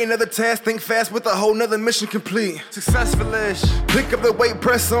 Another day, another task, think fast with a whole nother mission complete. Successful-ish. Pick up the weight,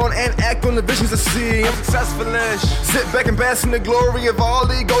 press on, and act on the visions I see. I'm successful-ish. Sit back and bask in the glory of all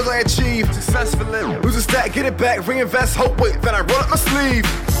the goals I achieve. Successful-ish. Lose a stack, get it back, reinvest, hope, wait, then I roll up my sleeve.